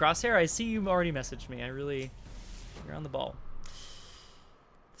 Thank you, Crosshair. I see you already messaged me. You're on the ball.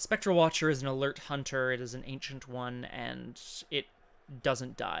 Spectral Watcher is an alert hunter. It is an ancient one, and it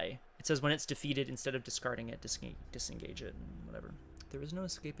doesn't die. It says when it's defeated, instead of discarding it, disengage it, and whatever. There is no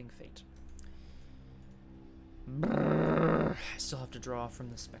escaping fate. I still have to draw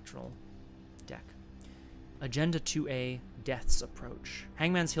from the Spectral deck. Agenda 2A, Death's Approach.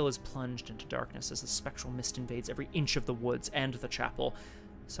 Hangman's Hill is plunged into darkness as the spectral mist invades every inch of the woods and the chapel.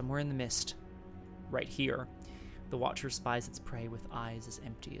 Somewhere in the mist, right here, the Watcher spies its prey with eyes as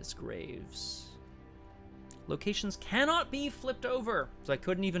empty as graves. Locations cannot be flipped over, so I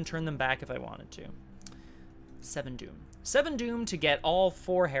couldn't even turn them back if I wanted to. 7 Doom. 7 Doom to get all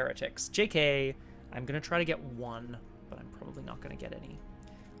 4 heretics. JK, I'm going to try to get 1, but I'm probably not going to get any.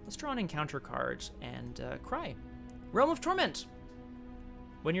 Let's draw an encounter card and cry. Realm of Torment.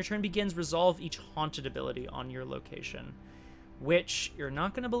 When your turn begins, resolve each haunted ability on your location, which, you're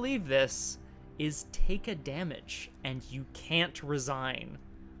not going to believe this, is take a damage, and you can't resign.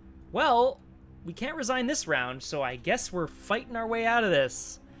 Well, we can't resign this round, so I guess we're fighting our way out of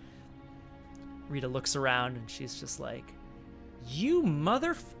this. Rita looks around, and she's just like, you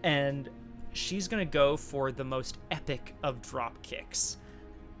and she's going to go for the most epic of drop kicks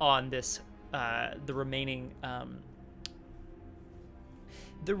on this, the remaining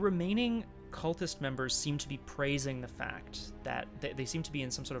cultist members seem to be praising the fact that they seem to be in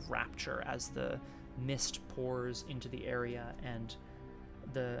some sort of rapture as the mist pours into the area and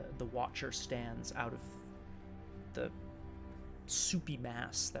the Watcher stands out of the soupy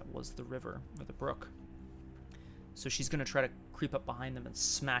mass that was the river or the brook. So she's going to try to creep up behind them and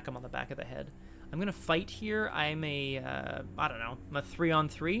smack them on the back of the head. I'm going to fight here. I'm a, I don't know, I'm a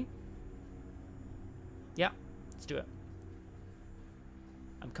 3-on-3. Yeah, let's do it.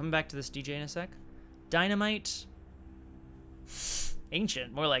 I'm coming back to this DJ in a sec. Dynamite.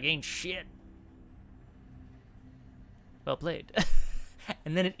 Ancient, more like ain't shit. Well played.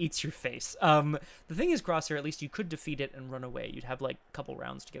 And then it eats your face. The thing is, Crosshair, at least you could defeat it and run away. You'd have like a couple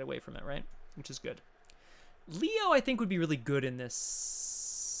rounds to get away from it, right? Which is good. Leo, I think, would be really good in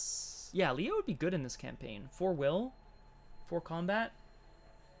this. Yeah, Leo would be good in this campaign. 4 will, 4 combat.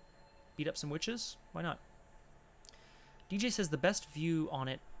 Beat up some witches. Why not? DJ says the best view on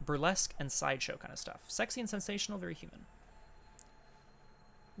it, burlesque and sideshow kind of stuff. Sexy and sensational, very human.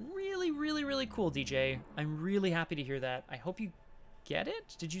 Really, really, really cool, DJ. I'm really happy to hear that. I hope you get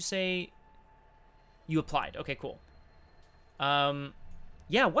it. Did you say you applied? Okay, cool.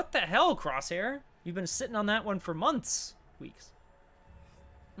 Yeah, what the hell, Crosshair? You've been sitting on that one for months. Weeks.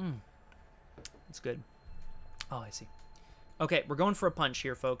 That's good. Oh, I see. Okay, we're going for a punch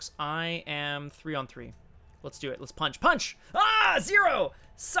here, folks. I am 3-on-3. Let's do it. Let's punch. Punch! Ah! 0!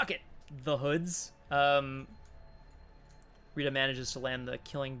 Suck it, the hoods. Rita manages to land the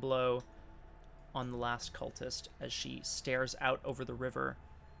killing blow on the last cultist as she stares out over the river,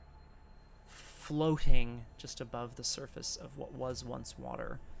 floating just above the surface of what was once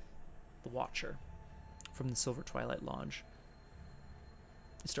water. The Watcher from the Silver Twilight Lodge.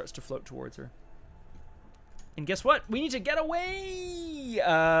 It starts to float towards her. And guess what? We need to get away!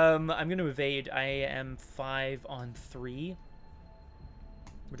 I'm going to evade. I am 5-on-3.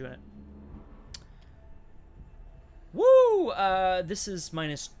 We're doing it. Woo! This is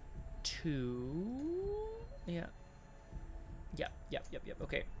 -2. Yeah. Yep.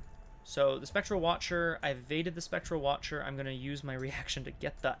 Okay. So the Spectral Watcher, I evaded the Spectral Watcher. I'm going to use my reaction to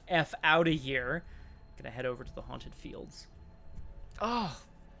get the F out of here. Going to head over to the Haunted Fields. Oh,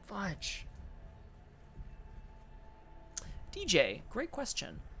 fudge. DJ, great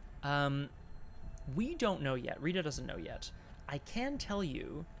question. We don't know yet. Rita doesn't know yet. I can tell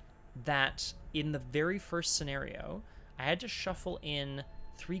you that in the very first scenario, I had to shuffle in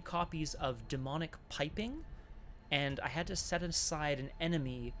 3 copies of Demonic Piping, and I had to set aside an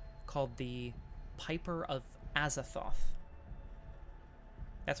enemy called the Piper of Azathoth.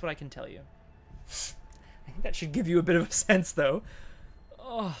 That's what I can tell you. I think that should give you a bit of a sense, though.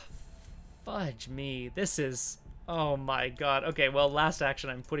 Oh, fudge me. This is... Oh my god. Okay, well, last action,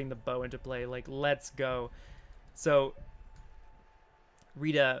 I'm putting the bow into play. Like, let's go. So,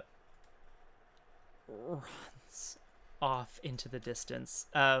 Rita runs off into the distance.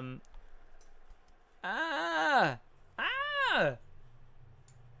 Oh,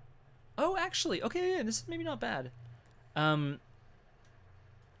 actually, okay, yeah, this is maybe not bad.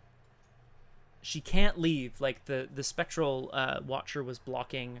 She can't leave. Like, the Spectral Watcher was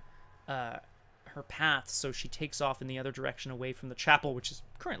blocking her path, so she takes off in the other direction away from the chapel, which is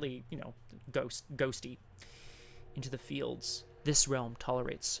currently, you know, ghosty, into the fields. This realm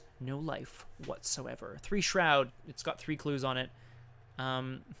tolerates no life whatsoever. 3 shroud. It's got 3 clues on it.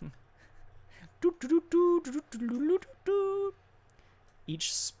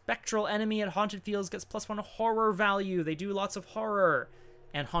 Each spectral enemy at Haunted Fields gets +1 horror value. They do lots of horror.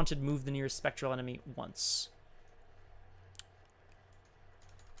 And Haunted move the nearest spectral enemy once.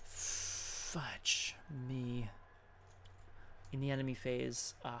 Fudge me. In the enemy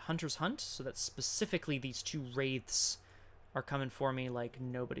phase, Hunter's Hunt, so that specifically these 2 wraiths are coming for me like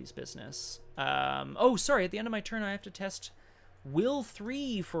nobody's business. Oh, sorry, at the end of my turn I have to test Will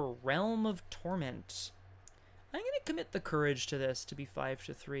 3 for Realm of Torment. I'm going to commit the courage to this to be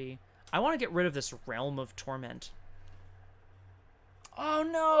 5-3. I want to get rid of this Realm of Torment. Oh,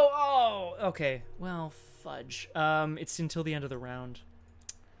 no! Oh! Okay, well, fudge. It's until the end of the round.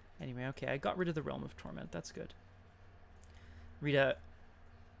 Anyway, okay, I got rid of the Realm of Torment. That's good. Rita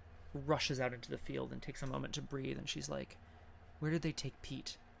rushes out into the field and takes a moment to breathe, and she's like, where did they take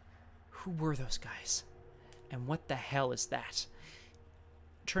Pete? Who were those guys? And what the hell is that?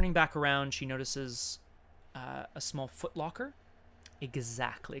 Turning back around, she notices a small footlocker.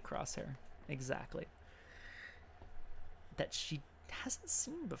 Exactly, Crosshair. Exactly. That she hasn't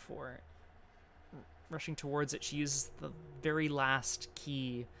seen before. Rushing towards it, she uses the very last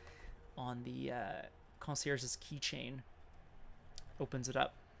key on the concierge's keychain. Opens it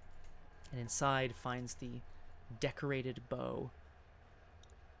up. And inside finds the decorated bow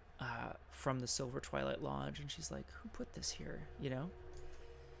from the Silver Twilight Lodge. And she's like, who put this here, you know?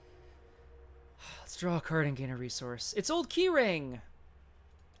 Let's draw a card and gain a resource. It's old keyring!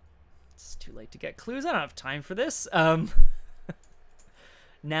 It's too late to get clues. I don't have time for this.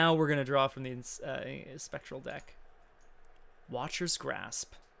 Now we're going to draw from the Spectral deck. Watcher's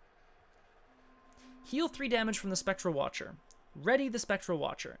Grasp. Heal 3 damage from the Spectral Watcher. Ready the Spectral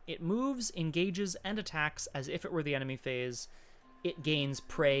Watcher. It moves, engages, and attacks as if it were the enemy phase. It gains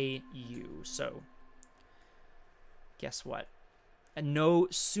Prey You. So, guess what? And no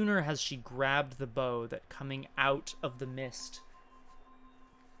sooner has she grabbed the bow that coming out of the mist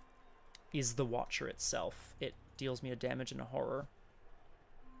is the Watcher itself. It deals me a damage and a horror.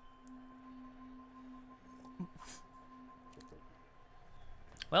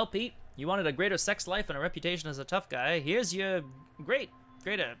 Well, Pete, you wanted a greater sex life and a reputation as a tough guy. Here's your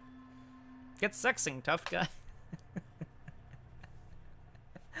greater. Get sexing, tough guy.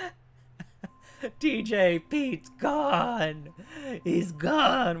 DJ, Pete's gone. He's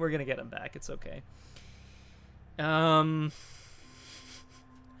gone. We're gonna get him back. It's okay. I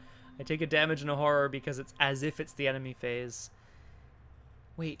take a damage and a horror because it's as if it's the enemy phase.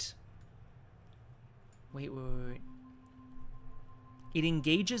 Wait. It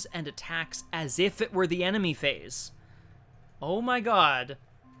engages and attacks as if it were the enemy phase. Oh my god.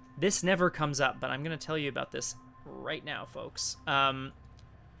 This never comes up, but I'm going to tell you about this right now, folks.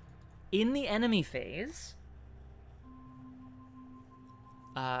 In the enemy phase,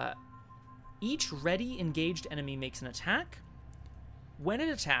 each ready engaged enemy makes an attack. When it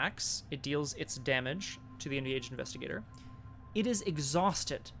attacks, it deals its damage to the engaged investigator. It is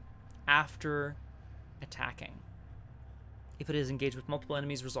exhausted after attacking. If it is engaged with multiple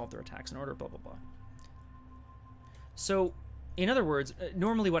enemies, resolve their attacks in order, blah, blah, blah. So, in other words,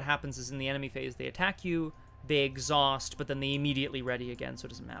 normally what happens is in the enemy phase, they attack you, they exhaust, but then they immediately ready again, so it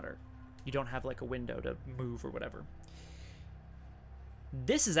doesn't matter. You don't have like a window to move or whatever.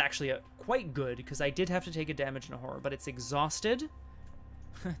 This is actually quite good, because I did have to take a damage in a horror, but it's exhausted.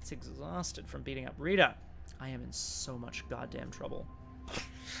 It's exhausted from beating up Rita. I am in so much goddamn trouble.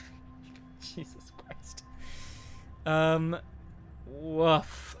 Jesus Christ.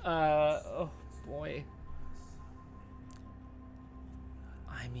 Woof. Oh boy.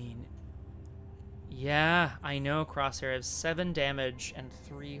 I mean, yeah, I know Crosshair has 7 damage and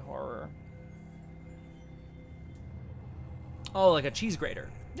 3 horror. Oh, like a cheese grater.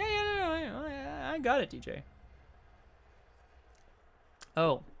 Yeah, I got it, DJ.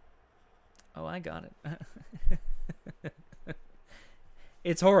 Oh, I got it.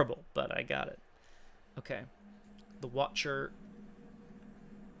 It's horrible, but I got it. Okay. The Watcher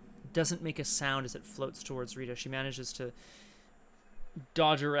doesn't make a sound as it floats towards Rita. She manages to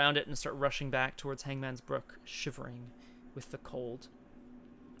dodge around it and start rushing back towards Hangman's Brook, shivering with the cold.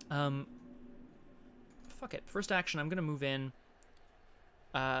 Fuck it. First action, I'm gonna move in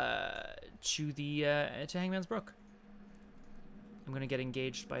to Hangman's Brook. I'm gonna get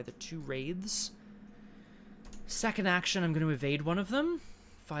engaged by the 2 wraiths. Second action, I'm gonna evade one of them.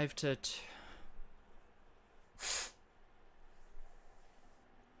 5 to... Is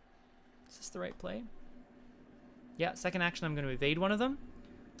this the right play? Yeah, second action, I'm going to evade one of them.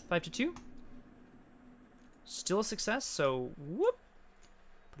 5 to 2. Still a success, so whoop.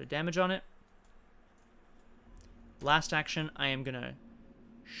 Put a damage on it. Last action, I am going to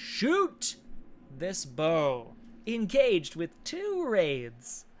shoot this bow. Engaged with 2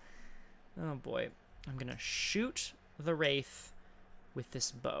 wraiths. Oh boy. I'm going to shoot the wraith with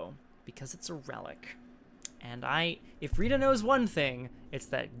this bow because it's a relic. And if Rita knows one thing, it's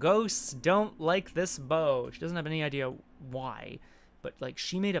that ghosts don't like this bow. She doesn't have any idea why, but like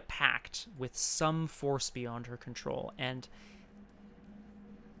she made a pact with some force beyond her control, and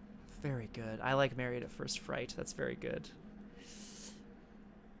very good. I like Married at First Fright. That's very good.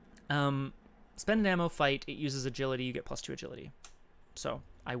 Spend an ammo, fight. It uses agility. You get +2 agility. So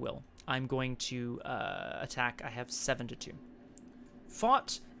I will. I'm going to attack. I have 7 to 2.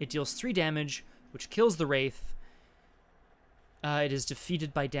 Fought. It deals 3 damage, which kills the wraith. It is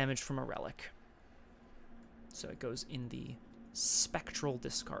defeated by damage from a relic. So it goes in the spectral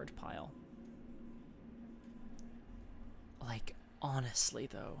discard pile. Like, honestly,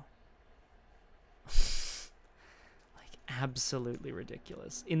 though. Like, absolutely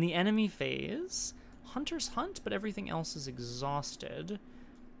ridiculous. In the enemy phase, hunters hunt, but everything else is exhausted.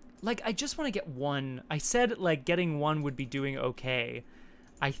 Like, I just want to get 1. I said, like, getting 1 would be doing okay.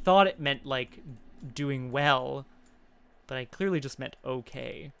 I thought it meant, like, doing well, but I clearly just meant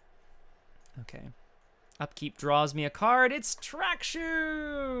okay. Okay. Upkeep draws me a card. It's Track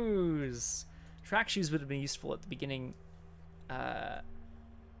Shoes! Track Shoes would have been useful at the beginning.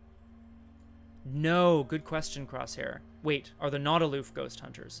 No, good question, Crosshair. Wait, are the not aloof ghost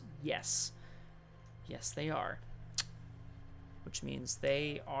hunters? Yes. Yes, they are. Which means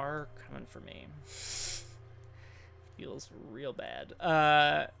they are coming for me. Feels real bad.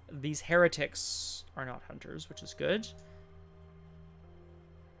 These heretics are not hunters, which is good.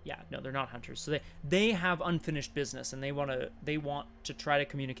 Yeah, no, they're not hunters. So they have unfinished business, and they want to try to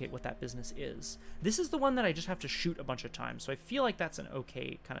communicate what that business is. This is the one that I just have to shoot a bunch of times, so I feel like that's an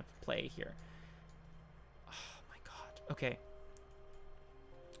okay kind of play here. Oh my god. Okay.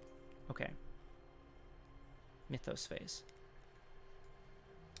 Okay. Mythos phase.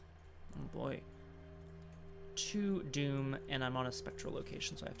 Oh boy. 2 doom, and I'm on a spectral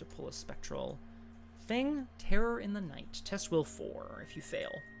location, so I have to pull a spectral thing. Terror in the night. Test will 4 if you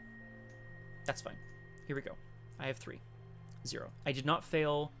fail. That's fine. Here we go. I have 3. 0. I did not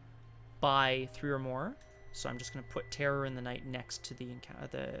fail by 3 or more, so I'm just going to put terror in the night next to the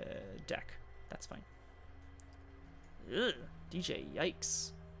deck. That's fine. Ugh, DJ,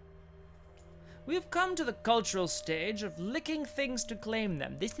 yikes. We have come to the cultural stage of licking things to claim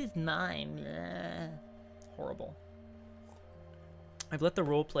them. This is mine. Horrible. I've let the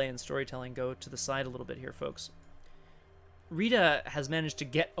roleplay and storytelling go to the side a little bit here, folks. Rita has managed to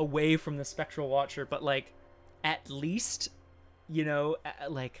get away from the Spectral Watcher, but, like, at least, you know,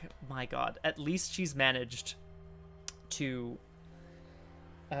 like, my god, at least she's managed to,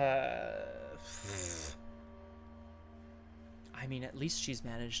 I mean, at least she's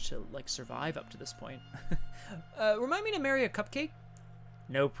managed to, like, survive up to this point. Remind me to marry a cupcake?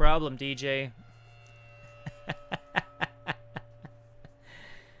 No problem, DJ.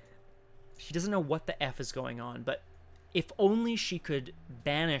 She doesn't know what the F is going on, but if only she could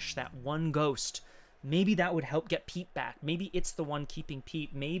banish that one ghost Maybe that would help get Pete back. Maybe it's the one keeping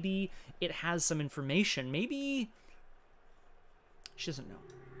Pete. Maybe it has some information. Maybe... She doesn't know.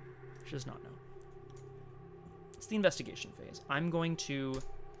 She does not know. It's the investigation phase. I'm going to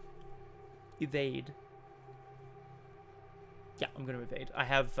evade. Yeah, I'm going to evade. I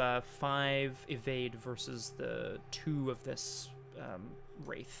have 5 evade versus the 2 of this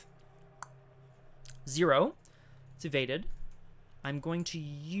Wraith. 0. It's evaded. I'm going to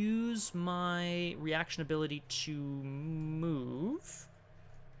use my reaction ability to move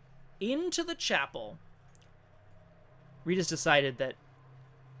into the chapel. Rita's decided that,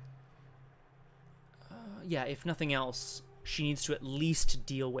 yeah, if nothing else, she needs to at least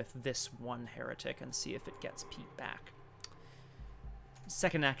deal with this one heretic and see if it gets Pete back.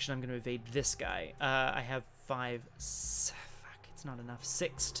 Second action, I'm going to evade this guy. I have 5... Fuck, it's not enough.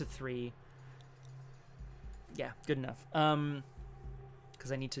 6 to 3. Yeah, good enough.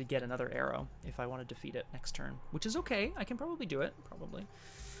 Because I need to get another arrow if I want to defeat it next turn, which is okay. I can probably do it, probably.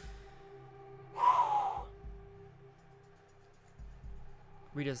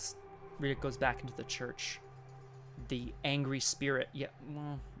 Rita goes back into the church. The angry spirit. Yeah,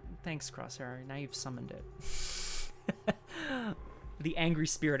 well, thanks, Crosshair. Now you've summoned it. The angry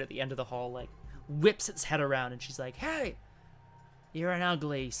spirit at the end of the hall, like, whips its head around, and she's like, "Hey, you're an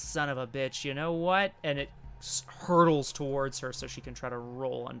ugly son of a bitch. You know what?" And it hurtles towards her so she can try to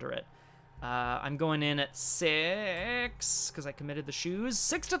roll under it. I'm going in at 6 because I committed the shoes.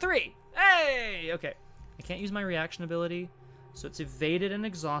 6 to 3. Hey! Okay. I can't use my reaction ability, so it's evaded and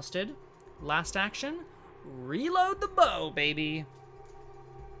exhausted. Last action, reload the bow, baby.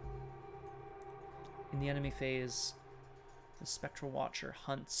 In the enemy phase, the Spectral Watcher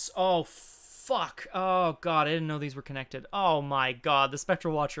hunts. Oh, fuck. Oh, God. I didn't know these were connected. Oh, my God. The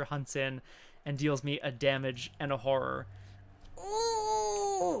Spectral Watcher hunts in and deals me a damage and a horror.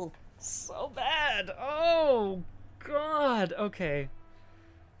 Ooh, so bad. Oh, God. Okay.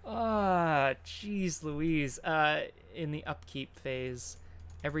 Ah, jeez Louise. In the upkeep phase,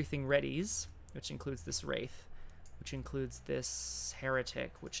 everything readies, which includes this Wraith, which includes this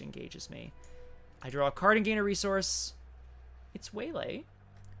Heretic, which engages me. I draw a card and gain a resource. It's Waylay.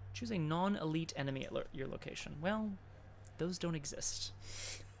 Choose a non-elite enemy at your location. Well, those don't exist.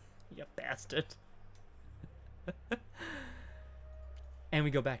 You bastard. And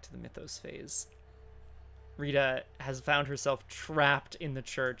we go back to the mythos phase. Rita has found herself trapped in the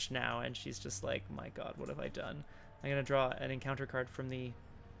church now, and she's just like, my God, what have I done? I'm going to draw an encounter card from the...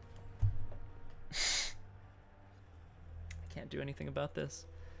 I can't do anything about this.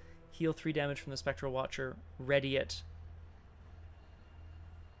 Heal 3 damage from the Spectral Watcher. Ready it.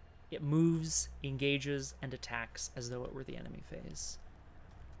 It moves, engages, and attacks as though it were the enemy phase.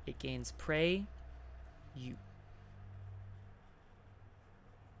 It gains prey. You.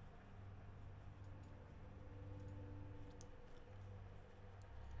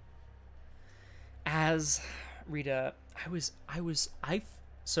 As Rita,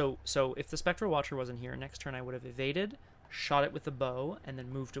 so if the Spectral Watcher wasn't here, next turn I would have evaded, shot it with the bow, and then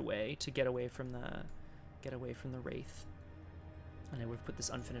moved away to get away from the Wraith. And I would have put this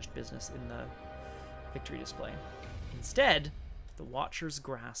unfinished business in the victory display. Instead, the Watcher's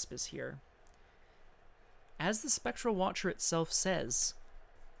Grasp is here. As the Spectral Watcher itself says,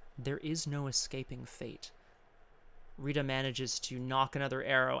 there is no escaping fate. Rita manages to knock another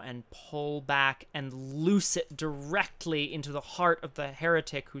arrow and pull back and loose it directly into the heart of the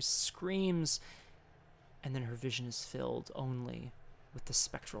heretic, who screams, and then her vision is filled only with the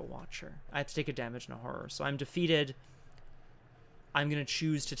Spectral Watcher. I have to take a damage and a horror, so I'm defeated. I'm going to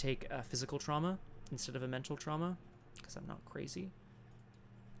choose to take a physical trauma instead of a mental trauma, because I'm not crazy.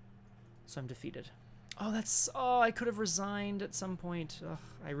 So I'm defeated. Oh, I could have resigned at some point. Ugh,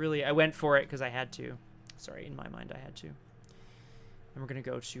 I went for it because I had to. Sorry, in my mind I had to. And we're going to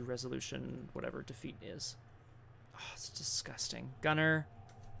go to resolution, whatever defeat is. Oh, it's disgusting. Gunner.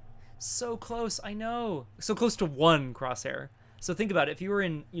 So close, I know. So close to 1 crosshair. So think about it. If you were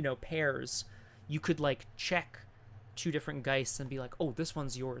in, pairs, you could, like, check 2 different geists and be like, oh, this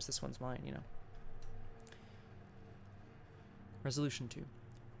one's yours, this one's mine, Resolution 2.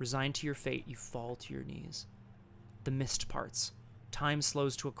 Resigned to your fate, you fall to your knees. The mist parts. Time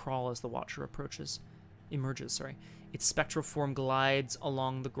slows to a crawl as the Watcher emerges. Its spectral form glides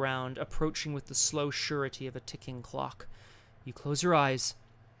along the ground, approaching with the slow surety of a ticking clock. You close your eyes,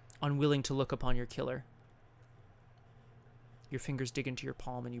 unwilling to look upon your killer. Your fingers dig into your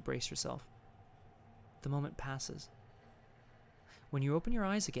palm and you brace yourself. The moment passes. When you open your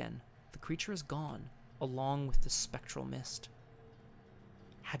eyes again, the creature is gone, along with the spectral mist.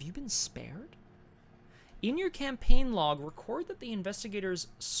 Have you been spared? In your campaign log, record that the investigators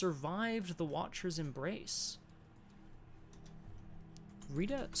survived the Watcher's embrace.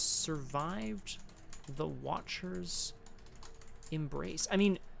 Rita survived the Watcher's embrace. I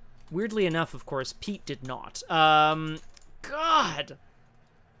mean, weirdly enough, of course, Pete did not. God!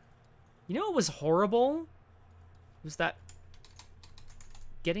 You know what was horrible? Was that...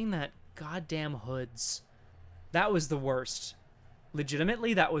 getting that goddamn hoods. That was the worst.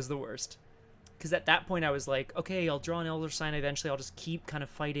 Legitimately, that was the worst. Because at that point, I was like, okay, I'll draw an Elder Sign eventually. I'll just keep kind of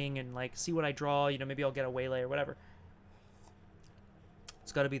fighting and, like, see what I draw. You know, maybe I'll get a waylay or whatever.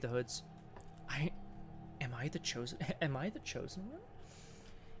 It's got to be the hoods. Am I the chosen one?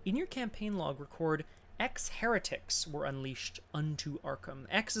 In your campaign log, record X heretics were unleashed unto Arkham.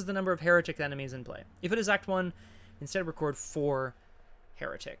 X is the number of heretic enemies in play. If it is Act 1, instead record 4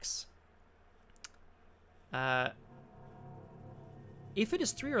 heretics. If it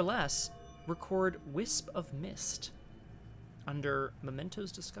is 3 or less, record Wisp of Mist under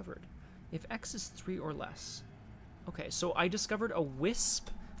Mementos Discovered. If X is 3 or less. Okay, so I discovered a wisp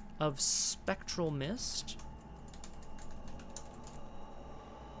of spectral mist.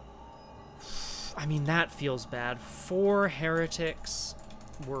 I mean, that feels bad. 4 heretics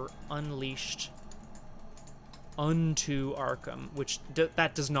were unleashed unto Arkham, which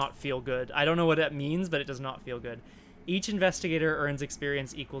that does not feel good. I don't know what that means, but it does not feel good. Each investigator earns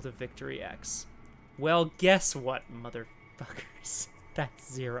experience equal to victory X. Well, guess what, motherfuckers?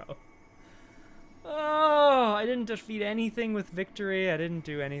 That's 0. Oh, I didn't defeat anything with victory. I didn't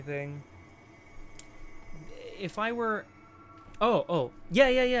do anything. If I were... Oh.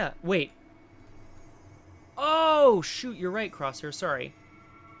 Yeah. Wait. Oh, shoot, you're right, Crosshair. Sorry.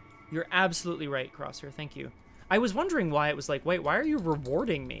 You're absolutely right, Crosshair. Thank you. I was wondering why it was like, wait, why are you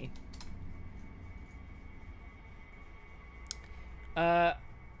rewarding me?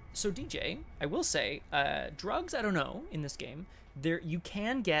 So DJ, I will say, drugs, I don't know, in this game. You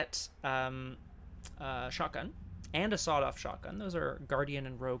can get shotgun and a sawed-off shotgun. Those are Guardian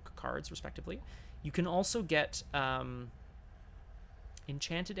and Rogue cards, respectively. You can also get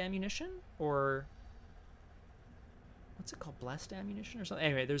enchanted ammunition, or what's it called? Blessed ammunition or something?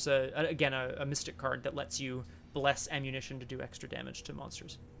 Anyway, there's again a mystic card that lets you bless ammunition to do extra damage to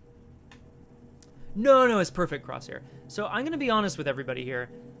monsters. No, it's perfect, Crosshair. So I'm going to be honest with everybody here.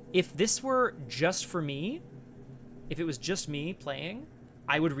 If this were just for me, if it was just me playing,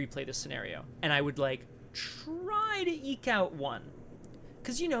 I would replay this scenario. And I would, like, try to eke out one.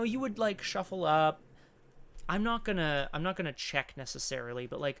 Because, you know, you would, like, shuffle up. I'm not gonna check necessarily,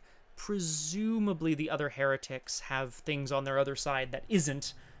 but, like, presumably the other heretics have things on their other side that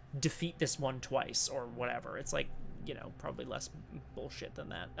isn't defeat this one twice or whatever. It's, like, you know, probably less bullshit than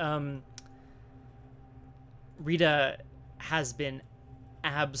that. Rita has been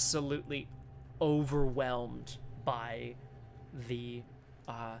absolutely overwhelmed by the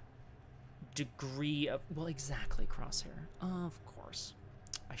degree of... Well, exactly, Crosshair. Of course.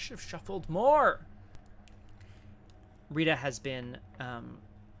 I should have shuffled more. Rita has been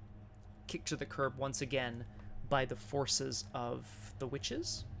kicked to the curb once again by the forces of the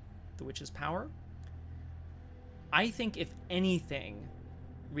witches' power. I think, if anything,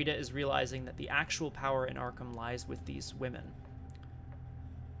 Rita is realizing that the actual power in Arkham lies with these women.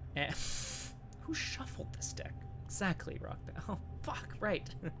 And who shuffled this deck? Exactly, Rockband. Oh, fuck, right.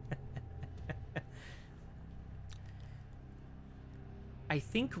 I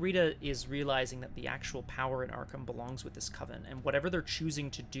think Rita is realizing that the actual power in Arkham belongs with this coven, and whatever they're choosing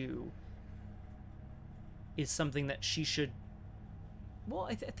to do is something that she should... Well,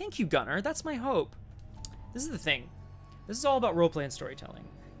 thank you, Gunnar. That's my hope. This is the thing. This is all about roleplay and storytelling.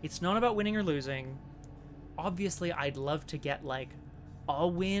 It's not about winning or losing. Obviously, I'd love to get, like, a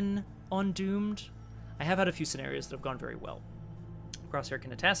win on Doomed. I have had a few scenarios that have gone very well. Crosshair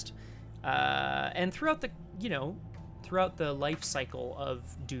can attest. And throughout the, you know, throughout the life cycle of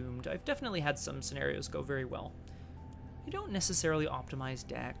Doomed, I've definitely had some scenarios go very well. You don't necessarily optimize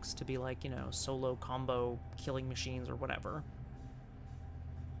decks to be like, you know, solo combo killing machines or whatever.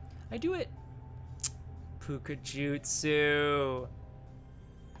 I do it... Pukajutsu.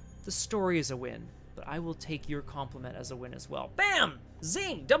 The story is a win, but I will take your compliment as a win as well. Bam!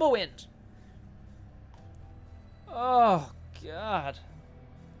 Zing! Double win! Oh, God.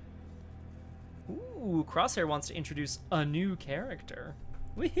 Ooh, Crosshair wants to introduce a new character.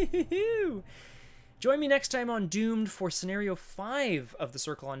 Woohoo! Join me next time on Doomed for Scenario 5 of The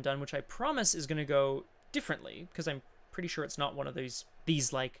Circle Undone, which I promise is going to go differently, because I'm pretty sure it's not one of these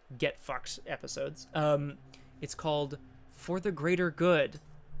like, get-fucked episodes. It's called For the Greater Good.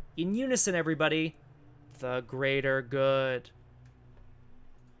 In unison, everybody. The greater good.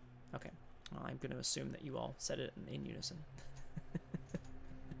 Okay. I'm going to assume that you all said it in unison.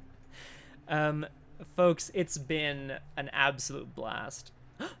 Folks, it's been an absolute blast.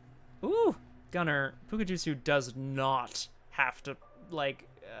 Ooh, Gunnar, Pukajutsu does not have to, like,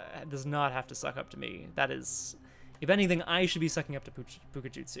 suck up to me. That is, if anything, I should be sucking up to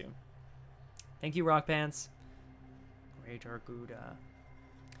Pukajutsu. Thank you, Rock Pants. Great Arguda.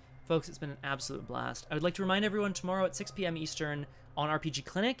 Folks, it's been an absolute blast. I would like to remind everyone tomorrow at 6 p.m. Eastern on RPG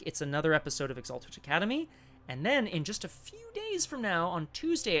Clinic, it's another episode of Exalt Witch Academy. And then in just a few days from now, on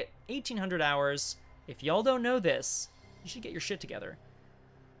Tuesday at 1800 hours, if y'all don't know this, you should get your shit together.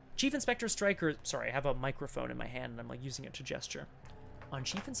 Chief Inspector Striker... Sorry, I have a microphone in my hand and I'm like using it to gesture. On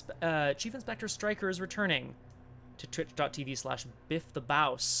Chief Inspector Striker is returning to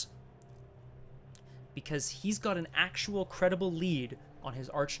twitch.tv/BiffTheBouse because he's got an actual credible lead on his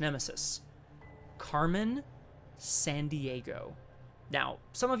arch nemesis, Carmen Sandiego. Now,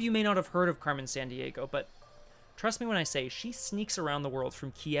 some of you may not have heard of Carmen Sandiego, but trust me when I say she sneaks around the world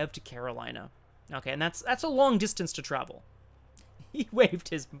from Kiev to Carolina. Okay, and that's a long distance to travel. He waved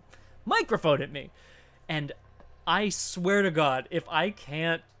his microphone at me. And I swear to God, if I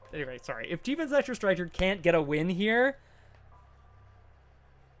can't... Anyway, sorry. If Chief Inspector Striker can't get a win here,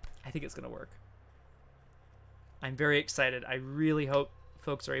 I think it's going to work. I'm very excited. I really hope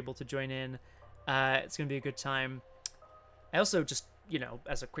folks are able to join in. It's going to be a good time. I also just, you know,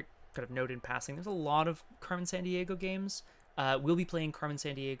 as a quick kind of note in passing, there's a lot of Carmen Sandiego games. We'll be playing Carmen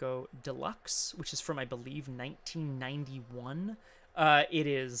Sandiego Deluxe, which is from, I believe, 1991.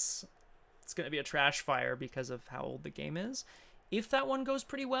 It's going to be a trash fire because of how old the game is. If that one goes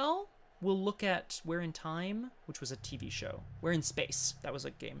pretty well, we'll look at Where in Time, which was a TV show. Where in Space, that was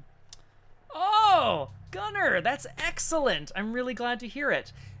a game. Oh, Gunnar, that's excellent. I'm really glad to hear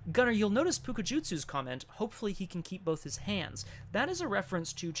it. Gunnar, you'll notice Pukajutsu's comment, hopefully he can keep both his hands. That is a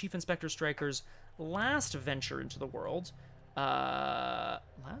reference to Chief Inspector Striker's last venture into the world.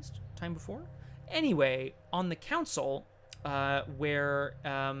 Last? Time before? Anyway, on the council, where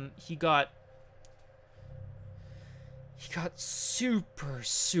he got super,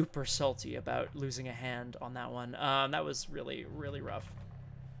 super salty about losing a hand on that one. That was really, really rough.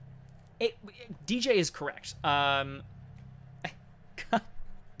 DJ is correct. God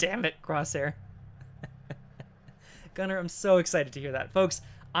damn it, Crosshair. Gunnar, I'm so excited to hear that. Folks,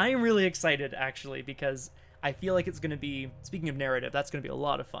 I'm really excited, actually, because I feel like it's going to be, speaking of narrative, that's going to be a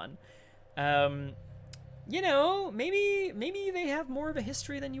lot of fun. You know, maybe they have more of a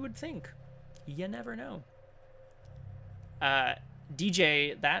history than you would think. You never know.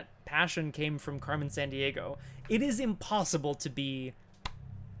 DJ, that passion came from Carmen Sandiego. It is impossible to be...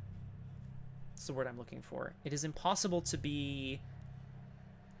 What's the word I'm looking for? It is impossible to be...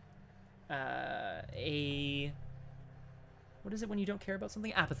 What is it when you don't care about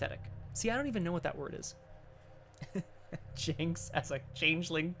something? Apathetic. See, I don't even know what that word is. Jinx as a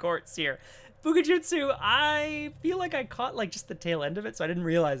changeling courts here. Pukajutsu, I feel like I caught like just the tail end of it, so I didn't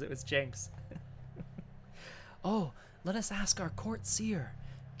realize it was Jinx. Oh, let us ask our court seer.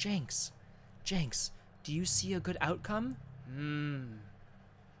 Jinx, do you see a good outcome?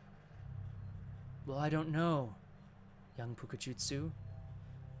 Well, I don't know, young Pukajutsu.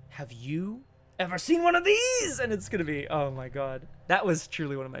 Have you ever seen one of these? And it's gonna be, oh my god. That was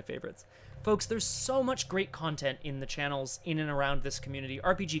truly one of my favorites. Folks, there's so much great content in the channels in and around this community.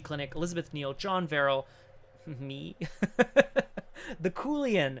 RPG Clinic, Elizabeth Neal, John Verrill, me, the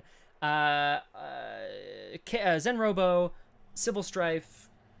Coolian, Zen Robo, Civil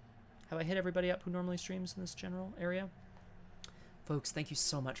Strife. Have I hit everybody up who normally streams in this general area? Folks, thank you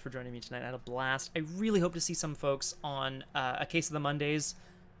so much for joining me tonight. I had a blast. I really hope to see some folks on A Case of the Mondays,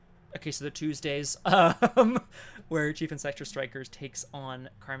 A Case of the Tuesdays, where Chief Inspector Strikers takes on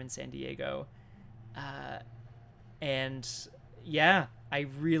Carmen Sandiego. And yeah, I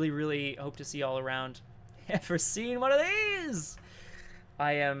really, really hope to see you all around. Ever seen one of these?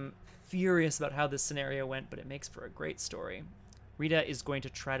 I am furious about how this scenario went, but it makes for a great story. Rita is going to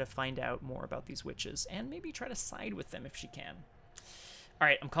try to find out more about these witches and maybe try to side with them if she can. All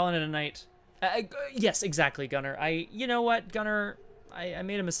right, I'm calling it a night. Yes, exactly, Gunnar. You know what, Gunnar? I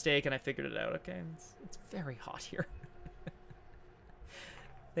made a mistake and I figured it out, okay? It's very hot here.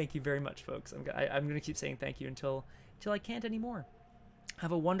 Thank you very much, folks. I'm going to keep saying thank you until I can't anymore.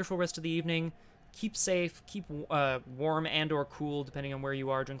 Have a wonderful rest of the evening. Keep safe, keep warm and or cool, depending on where you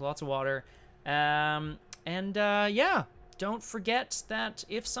are. Drink lots of water. Yeah, don't forget that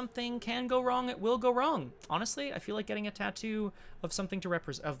if something can go wrong, it will go wrong. Honestly, I feel like getting a tattoo of something to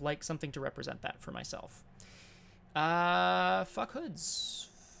represent that for myself. Fuck hoods.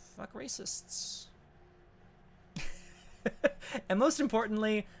 Fuck racists. And most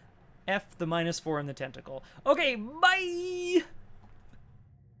importantly, F the -4 in the tentacle. Okay, bye!